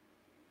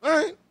 All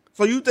right.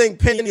 So you think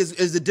Penny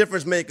is the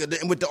difference maker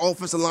with the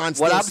offensive line?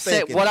 What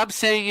I'm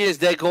saying is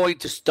they're going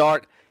to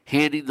start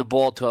handing the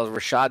ball to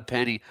Rashad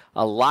Penny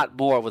a lot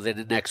more within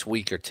the next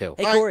week or 2.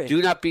 Hey, Corey. Do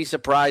not be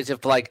surprised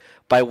if,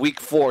 by week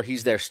 4,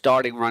 he's their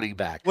starting running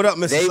back. What up,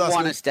 Mr. They Sussman?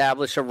 want to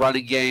establish a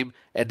running game,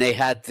 and they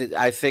had to,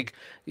 I think,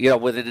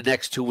 within the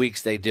next 2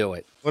 weeks, they do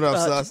it. What up,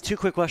 Suss? 2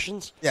 quick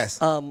questions. Yes.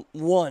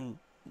 One,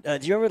 do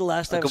you remember the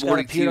last time Scott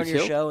appeared on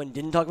your show and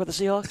didn't talk about the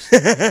Seahawks?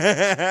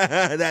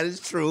 That is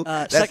true.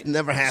 That's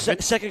never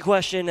happened. Second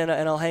question, and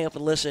I'll hang up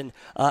and listen.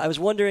 I was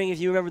wondering if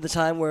you remember the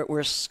time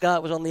where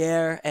Scott was on the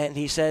air and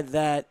he said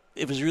that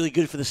it was really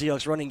good for the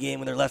Seahawks running game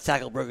when their left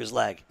tackle broke his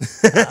leg.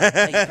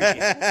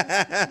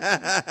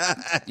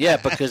 Yeah,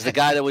 because the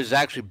guy that was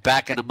actually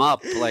backing him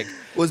up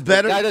was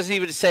better. The guy doesn't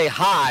even say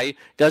hi,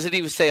 doesn't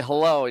even say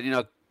hello,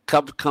 and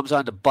comes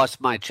on to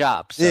bust my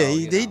chops. So,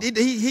 he did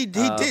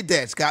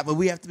that, Scott. But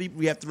we have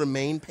to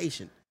remain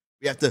patient.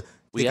 We have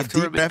to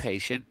remain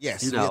patient.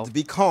 Yes, we have to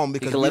be calm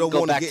because we don't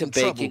want to get in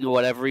trouble. Let him go back to baking or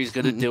whatever he's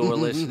going to do, or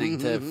listening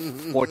to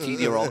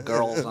 14-year-old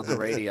girls on the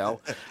radio.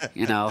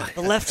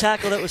 The left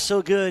tackle that was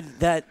so good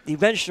that you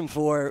benched him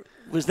for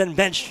was then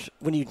benched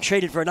when you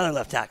traded for another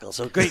left tackle.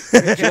 So great.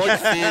 George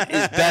Fant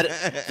is better.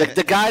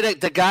 The guy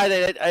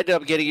that ended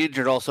up getting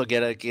injured also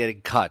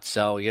getting cut.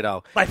 So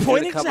my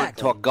point exactly. Come and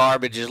talk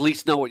garbage. At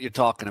least know what you're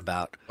talking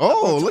about.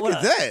 Oh, look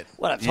at that!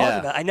 What I'm talking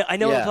about. I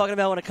know what I'm talking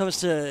about when it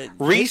comes to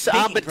Reese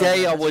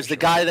Amadeo was the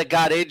guy that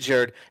got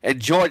injured, and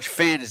George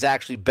Fant is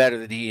actually better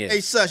than he is. Hey,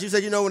 Suss, you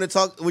said when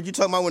you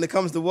talking about when it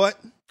comes to what?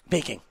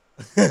 Baking.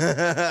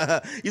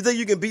 You think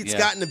you can beat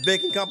Scott in the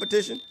baking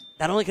competition?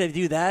 Not only can I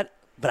do that,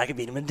 but I can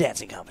beat him in a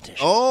dancing competition.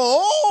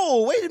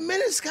 Oh, wait a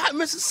minute, Scott.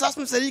 Mr.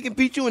 Sussman said he can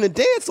beat you in a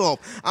dance-off.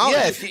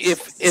 Yeah,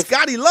 if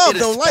Scotty Love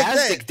don't like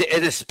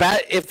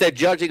that. If they're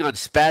judging on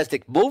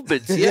spastic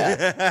movements,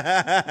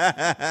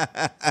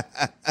 yeah.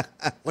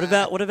 What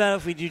about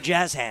if we do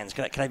jazz hands?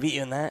 Can I beat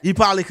you in that? He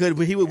probably could,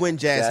 but he would win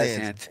jazz Jazz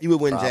hands. hands. He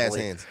would win Probably. jazz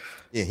hands.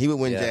 Yeah, he would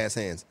win jazz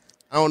hands.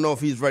 I don't know if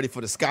he's ready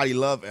for the Scotty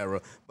Love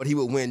era, but he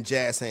would win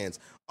jazz hands.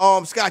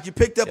 Scott, you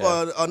picked up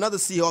another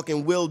Seahawk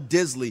in Will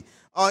Disley.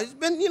 He's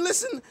been,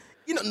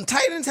 the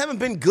tight ends haven't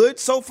been good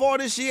so far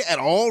this year at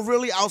all,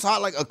 really, outside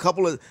like a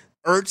couple of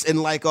Ertz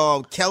and like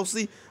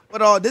Kelsey.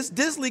 But this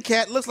Disley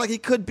cat looks like he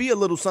could be a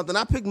little something.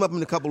 I picked him up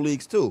in a couple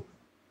leagues too.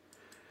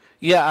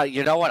 Yeah,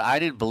 you know what? I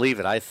didn't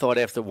believe it. I thought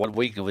after 1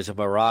 week it was a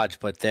mirage,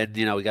 but then,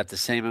 we got the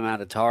same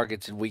amount of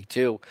targets in week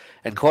 2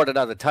 and caught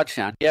another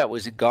touchdown. Yeah, it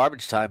was in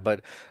garbage time,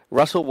 but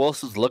Russell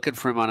Wilson's looking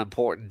for him on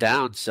important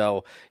downs.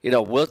 So,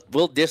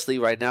 Will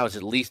Disley right now is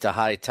at least a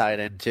high tight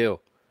end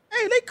too.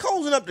 Hey, they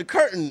closing up the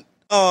curtain,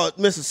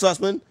 Mr.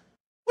 Sussman.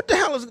 What the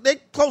hell is they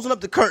closing up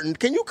the curtain?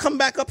 Can you come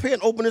back up here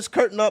and open this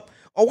curtain up?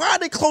 Or why are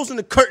they closing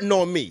the curtain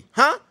on me?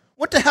 Huh?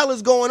 What the hell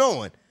is going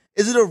on?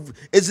 Is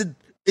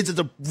it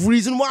the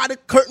reason why the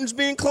curtain's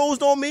being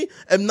closed on me?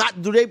 And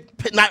do they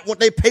not want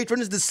their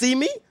patrons to see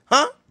me?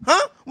 Huh?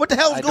 What the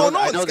hell's going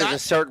on, I know Scott? there's a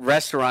certain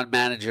restaurant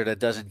manager that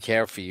doesn't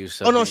care for you.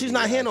 So no, she's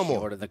not here no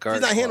more.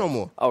 She's not here no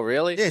more. Oh,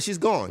 really? Yeah, she's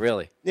gone.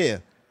 Really? Yeah.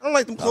 I don't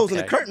like them closing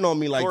the curtain on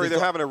me like Corey, this.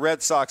 they're having a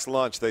Red Sox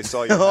lunch. They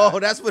saw you. Oh,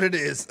 that's what it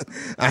is.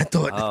 I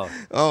thought. Oh,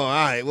 all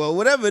right. Well,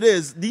 whatever it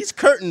is, these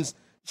curtains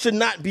should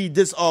not be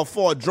this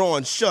far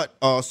drawn shut.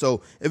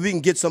 So if we can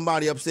get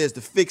somebody upstairs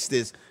to fix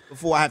this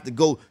before I have to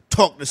go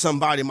talk to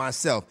somebody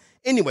myself.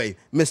 Anyway,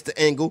 Mr.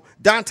 Engel,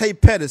 Dante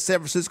Pettis, San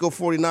Francisco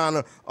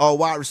 49er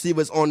wide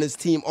receivers on this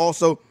team.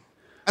 Also,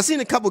 I've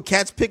seen a couple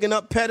cats picking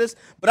up Pettis,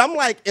 but I'm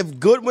like, if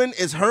Goodwin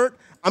is hurt,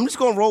 I'm just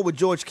going to roll with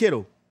George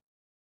Kittle.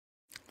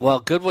 Well,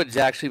 Goodwin's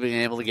actually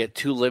been able to get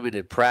 2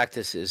 limited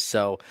practices.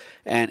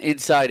 And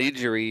Inside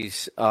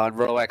Injuries on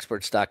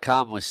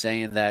RotoExperts.com was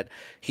saying that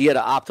he had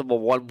an optimal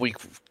 1 week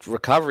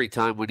recovery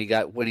time when he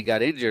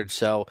got injured.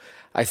 So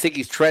I think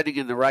he's trending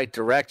in the right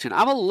direction.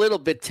 I'm a little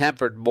bit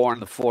tempered more on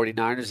the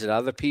 49ers than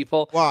other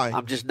people. Why?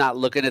 I'm just not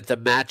looking at the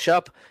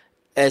matchup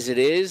as it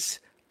is.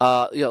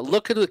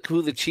 Look at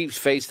who the Chiefs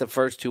faced the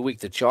first 2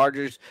 weeks, the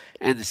Chargers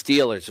and the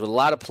Steelers, with a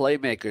lot of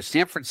playmakers.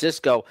 San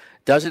Francisco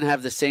doesn't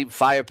have the same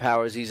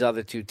firepower as these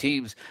other two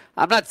teams.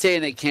 I'm not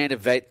saying they can't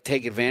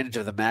take advantage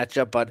of the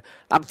matchup, but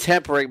I'm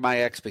tempering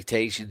my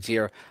expectations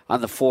here on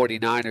the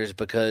 49ers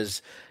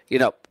because,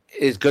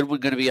 is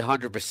Goodwin going to be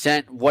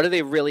 100%? What do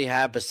they really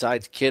have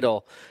besides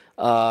Kittle?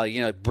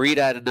 Breed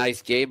had a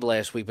nice game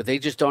last week, but they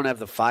just don't have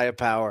the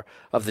firepower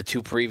of the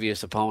 2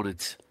 previous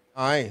opponents.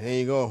 All right, there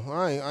you go. All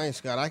right,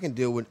 Scott. I can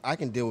deal with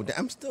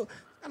that.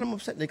 I'm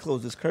upset they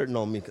closed this curtain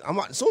on me.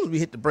 As soon as we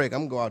hit the break,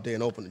 I'm gonna go out there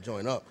and open the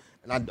joint up,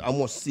 and I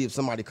want to see if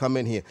somebody come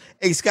in here.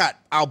 Hey, Scott,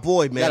 our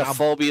boy, man. You got a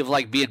phobia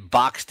of being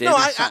boxed in? No, or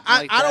something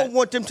like that? I don't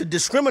want them to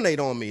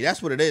discriminate on me.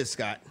 That's what it is,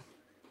 Scott.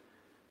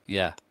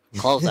 Yeah,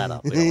 close that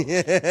up.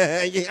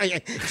 Yeah.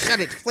 Shut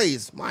it,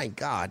 please. My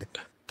God.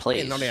 Please. I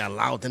didn't know they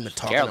allowed them to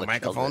talk on the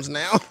microphones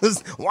now.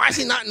 Why is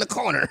he not in the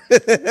corner? I'm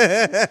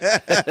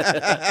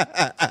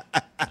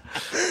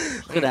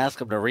going to ask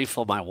him to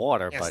refill my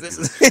water.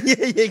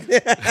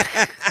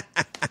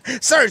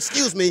 Sir,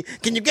 excuse me.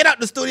 Can you get out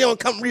the studio and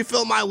come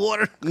refill my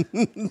water?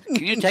 Can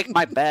you take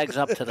my bags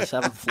up to the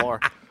 7th floor?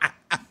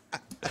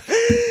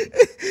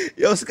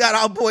 Yo, Scott,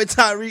 our boy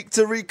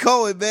Tariq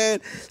Cohen, man.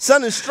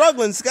 Son is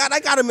struggling, Scott.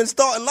 I got him in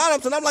starting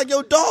lineups, and I'm like,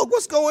 yo, dog,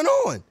 what's going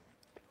on?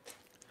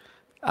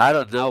 I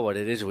don't know what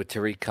it is with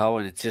Tariq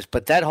Cohen.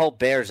 But that whole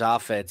Bears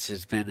offense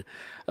has been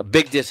a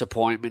big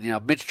disappointment.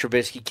 Mitch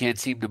Trubisky can't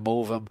seem to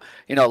move him.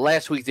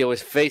 Last week they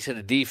was facing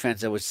a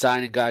defense that was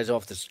signing guys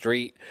off the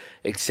street,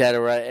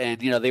 etc.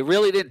 And they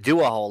really didn't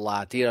do a whole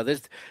lot.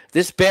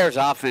 This Bears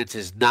offense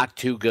is not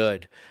too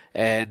good.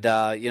 And,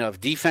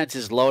 if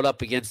defenses load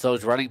up against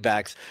those running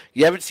backs,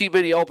 you haven't seen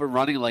many open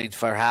running lanes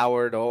for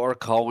Howard or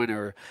Cohen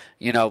or,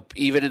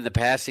 even in the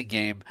passing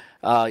game.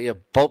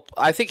 Both.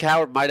 I think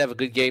Howard might have a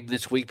good game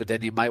this week, but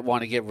then you might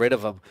want to get rid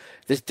of him.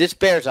 This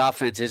Bears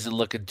offense isn't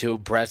looking too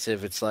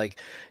impressive. It's like,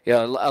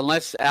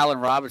 unless Allen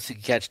Robinson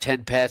can catch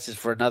 10 passes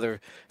for another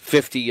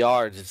 50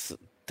 yards,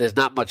 there's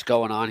not much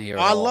going on here.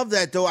 I love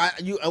that, though. I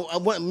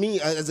want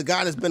me, as a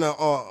guy that's been a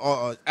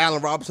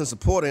Allen Robinson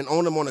supporter and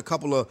owned him on a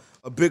couple of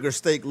bigger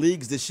stake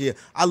leagues this year.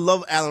 I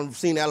love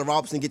seeing Allen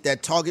Robinson get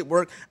that target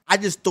work. I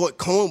just thought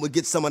Cohen would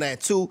get some of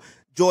that too.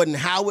 Jordan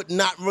Howard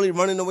not really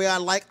running the way I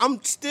like. I'm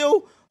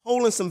still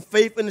holding some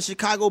faith in the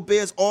Chicago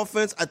Bears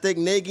offense. I think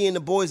Nagy and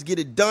the boys get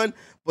it done.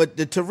 But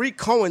the Tariq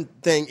Cohen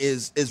thing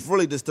is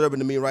really disturbing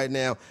to me right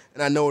now,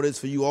 and I know it is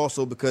for you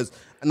also because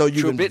I know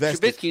you've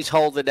invested. Trubisky's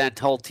holding that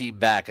whole team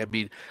back. I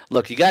mean,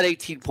 look, you got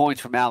 18 points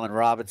from Allen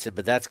Robinson,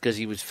 but that's because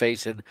he was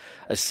facing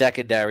a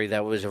secondary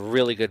that was a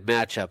really good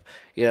matchup.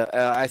 Yeah,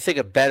 I think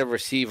a better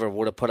receiver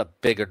would have put up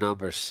bigger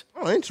numbers.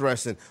 Oh,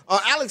 interesting.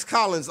 Alex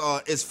Collins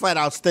is flat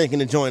out stinking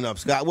to join up.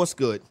 Scott, what's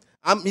good?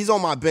 He's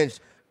on my bench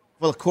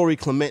for Corey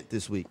Clement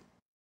this week.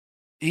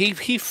 He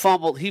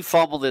fumbled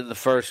in the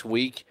first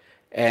week.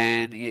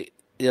 And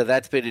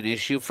that's been an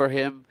issue for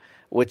him,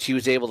 which he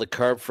was able to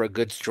curb for a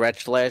good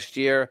stretch last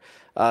year.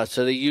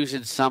 So they're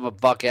using some of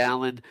Buck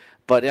Allen.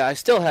 But I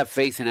still have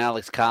faith in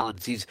Alex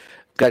Collins. He's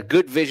got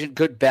good vision,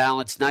 good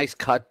balance, nice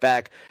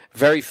cutback,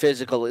 very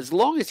physical. As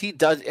long as he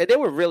does, and there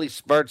were really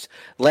spurts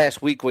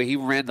last week where he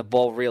ran the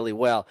ball really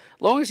well.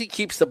 As long as he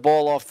keeps the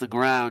ball off the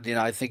ground,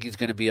 I think he's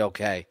going to be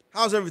okay.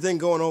 How's everything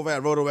going over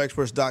at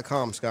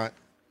RotoExperts.com, Scott?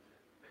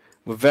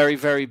 We're very,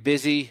 very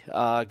busy.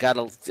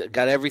 Got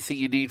everything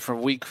you need for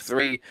week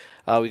 3.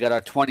 We got our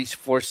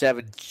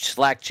 24/7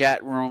 Slack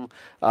chat room.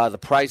 The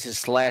price is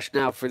slashed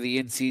now for the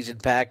in-season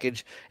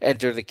package.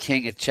 Enter the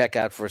King at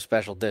checkout for a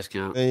special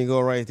discount. There you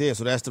go right there.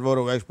 So that's the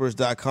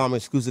RotoExperts.com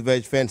exclusive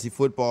Edge Fantasy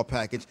Football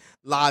package,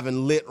 live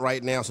and lit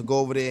right now. So go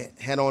over there,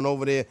 head on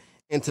over there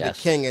into the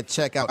King at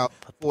checkout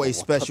for a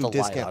special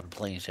discount. Light on,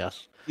 please,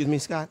 yes. Excuse me,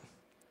 Scott?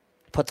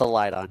 Put the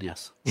light on,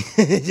 yes.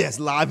 Yes,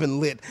 live and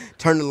lit.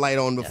 Turn the light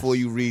on before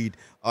you read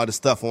the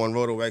stuff on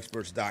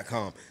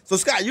RotoExperts.com. So,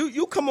 Scott,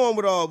 you come on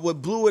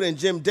with Blewett and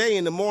Jim Day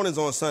in the mornings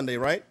on Sunday,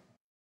 right?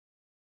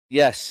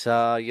 Yes,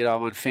 I'm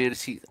on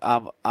fantasy.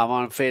 I'm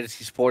on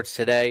Fantasy Sports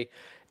Today,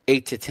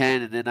 8 to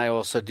 10, and then I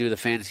also do the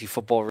Fantasy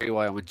Football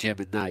Rewind with Jim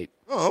at night.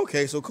 Oh,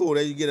 okay, so cool.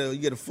 There you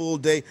get a full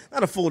day,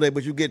 not a full day,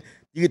 but you get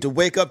to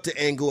wake up to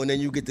Angle, and then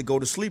you get to go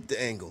to sleep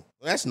to Angle.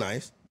 Well, that's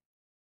nice.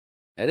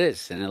 It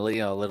is, and a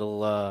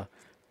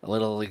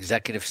little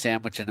executive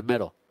sandwich in the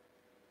middle.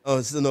 Oh,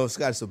 no,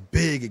 Scott, it's a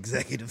big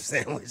executive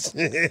sandwich.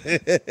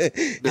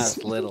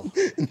 Not little.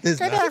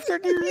 Good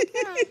afternoon.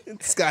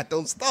 Scott,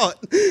 don't start,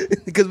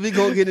 because we're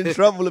going to get in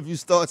trouble if you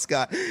start,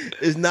 Scott.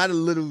 It's not a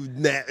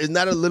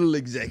little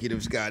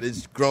executive, Scott.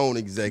 It's grown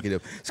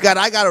executive. Scott,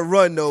 I got to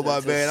run, though, my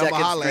man. I'm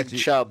going to holler at you.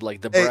 Chubb like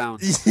the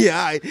Browns. Yeah,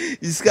 all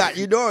right. Scott,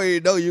 you already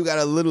know you got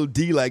a little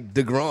D like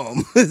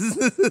DeGrom.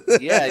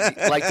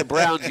 Yeah, like the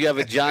Browns, you have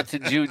a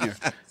Johnson Jr.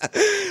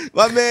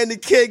 My man, the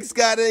King,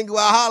 Scott Engel.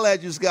 I'll holler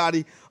at you,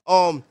 Scotty.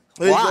 Why?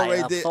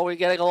 I thought we were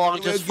getting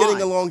along just fine. We're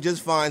getting along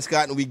just fine,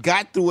 Scott, and we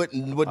got through it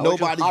with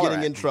nobody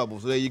getting in trouble.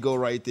 So there you go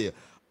right there.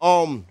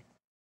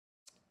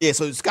 Yeah,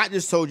 so Scott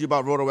just told you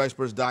about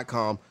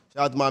RotoExperts.com.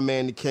 Shout out to my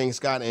man, the King,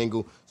 Scott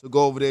Engel. So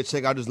go over there,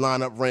 check out his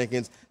lineup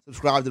rankings.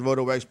 Subscribe to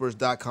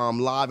RotoExperts.com,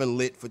 live and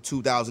lit for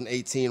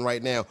 2018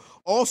 right now.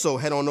 Also,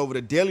 head on over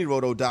to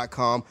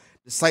DailyRoto.com,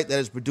 the site that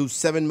has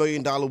produced $7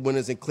 million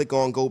winners, and click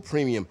on Go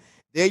Premium.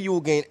 There you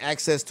will gain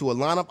access to a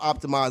lineup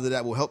optimizer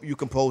that will help you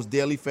compose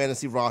daily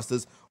fantasy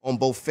rosters on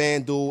both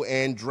FanDuel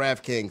and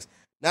DraftKings.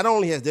 Not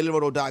only has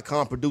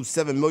DailyRoto.com produced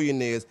 7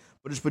 millionaires,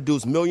 but it's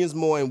produced millions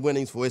more in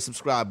winnings for its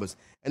subscribers.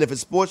 And if it's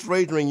sports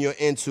wagering you're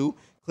into,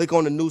 click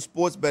on the new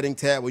sports betting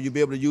tab where you'll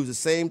be able to use the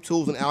same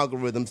tools and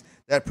algorithms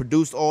that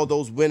produced all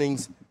those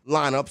winnings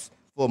lineups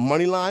for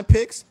moneyline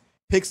picks,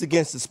 picks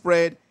against the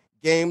spread,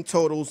 game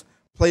totals,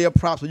 player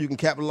props so you can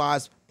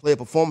capitalize player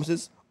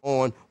performances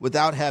on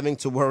without having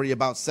to worry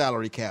about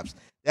salary caps.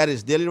 That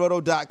is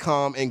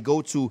DailyRoto.com, and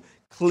go to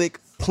Click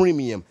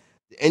Premium,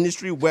 the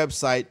industry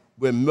website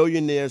where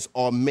millionaires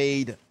are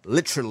made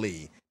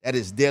literally. That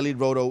is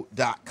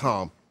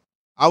DailyRoto.com.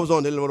 I was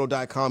on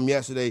DailyRoto.com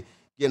yesterday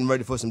getting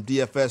ready for some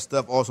DFS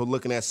stuff, also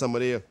looking at some of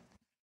their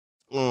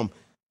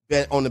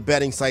bet on the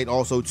betting site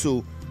also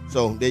too.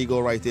 So there you go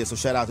right there. So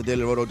shout out to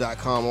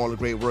DailyRoto.com, all the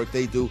great work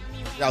they do.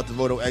 Shout out to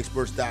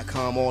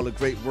RotoExperts.com, all the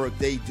great work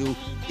they do.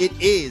 It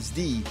is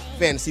the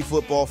Fantasy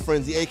Football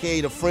Frenzy,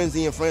 a.k.a. the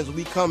Frenzy and Friends. When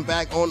we come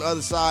back on the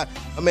other side,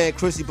 my man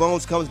Chrissy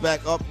Bones comes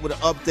back up with an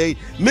update.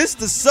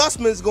 Mr.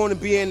 Sussman is going to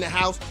be in the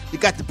house. We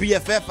got the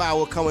BFF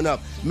Hour coming up.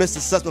 Mr.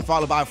 Sussman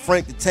followed by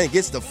Frank the Tank.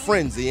 It's the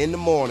Frenzy in the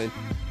morning.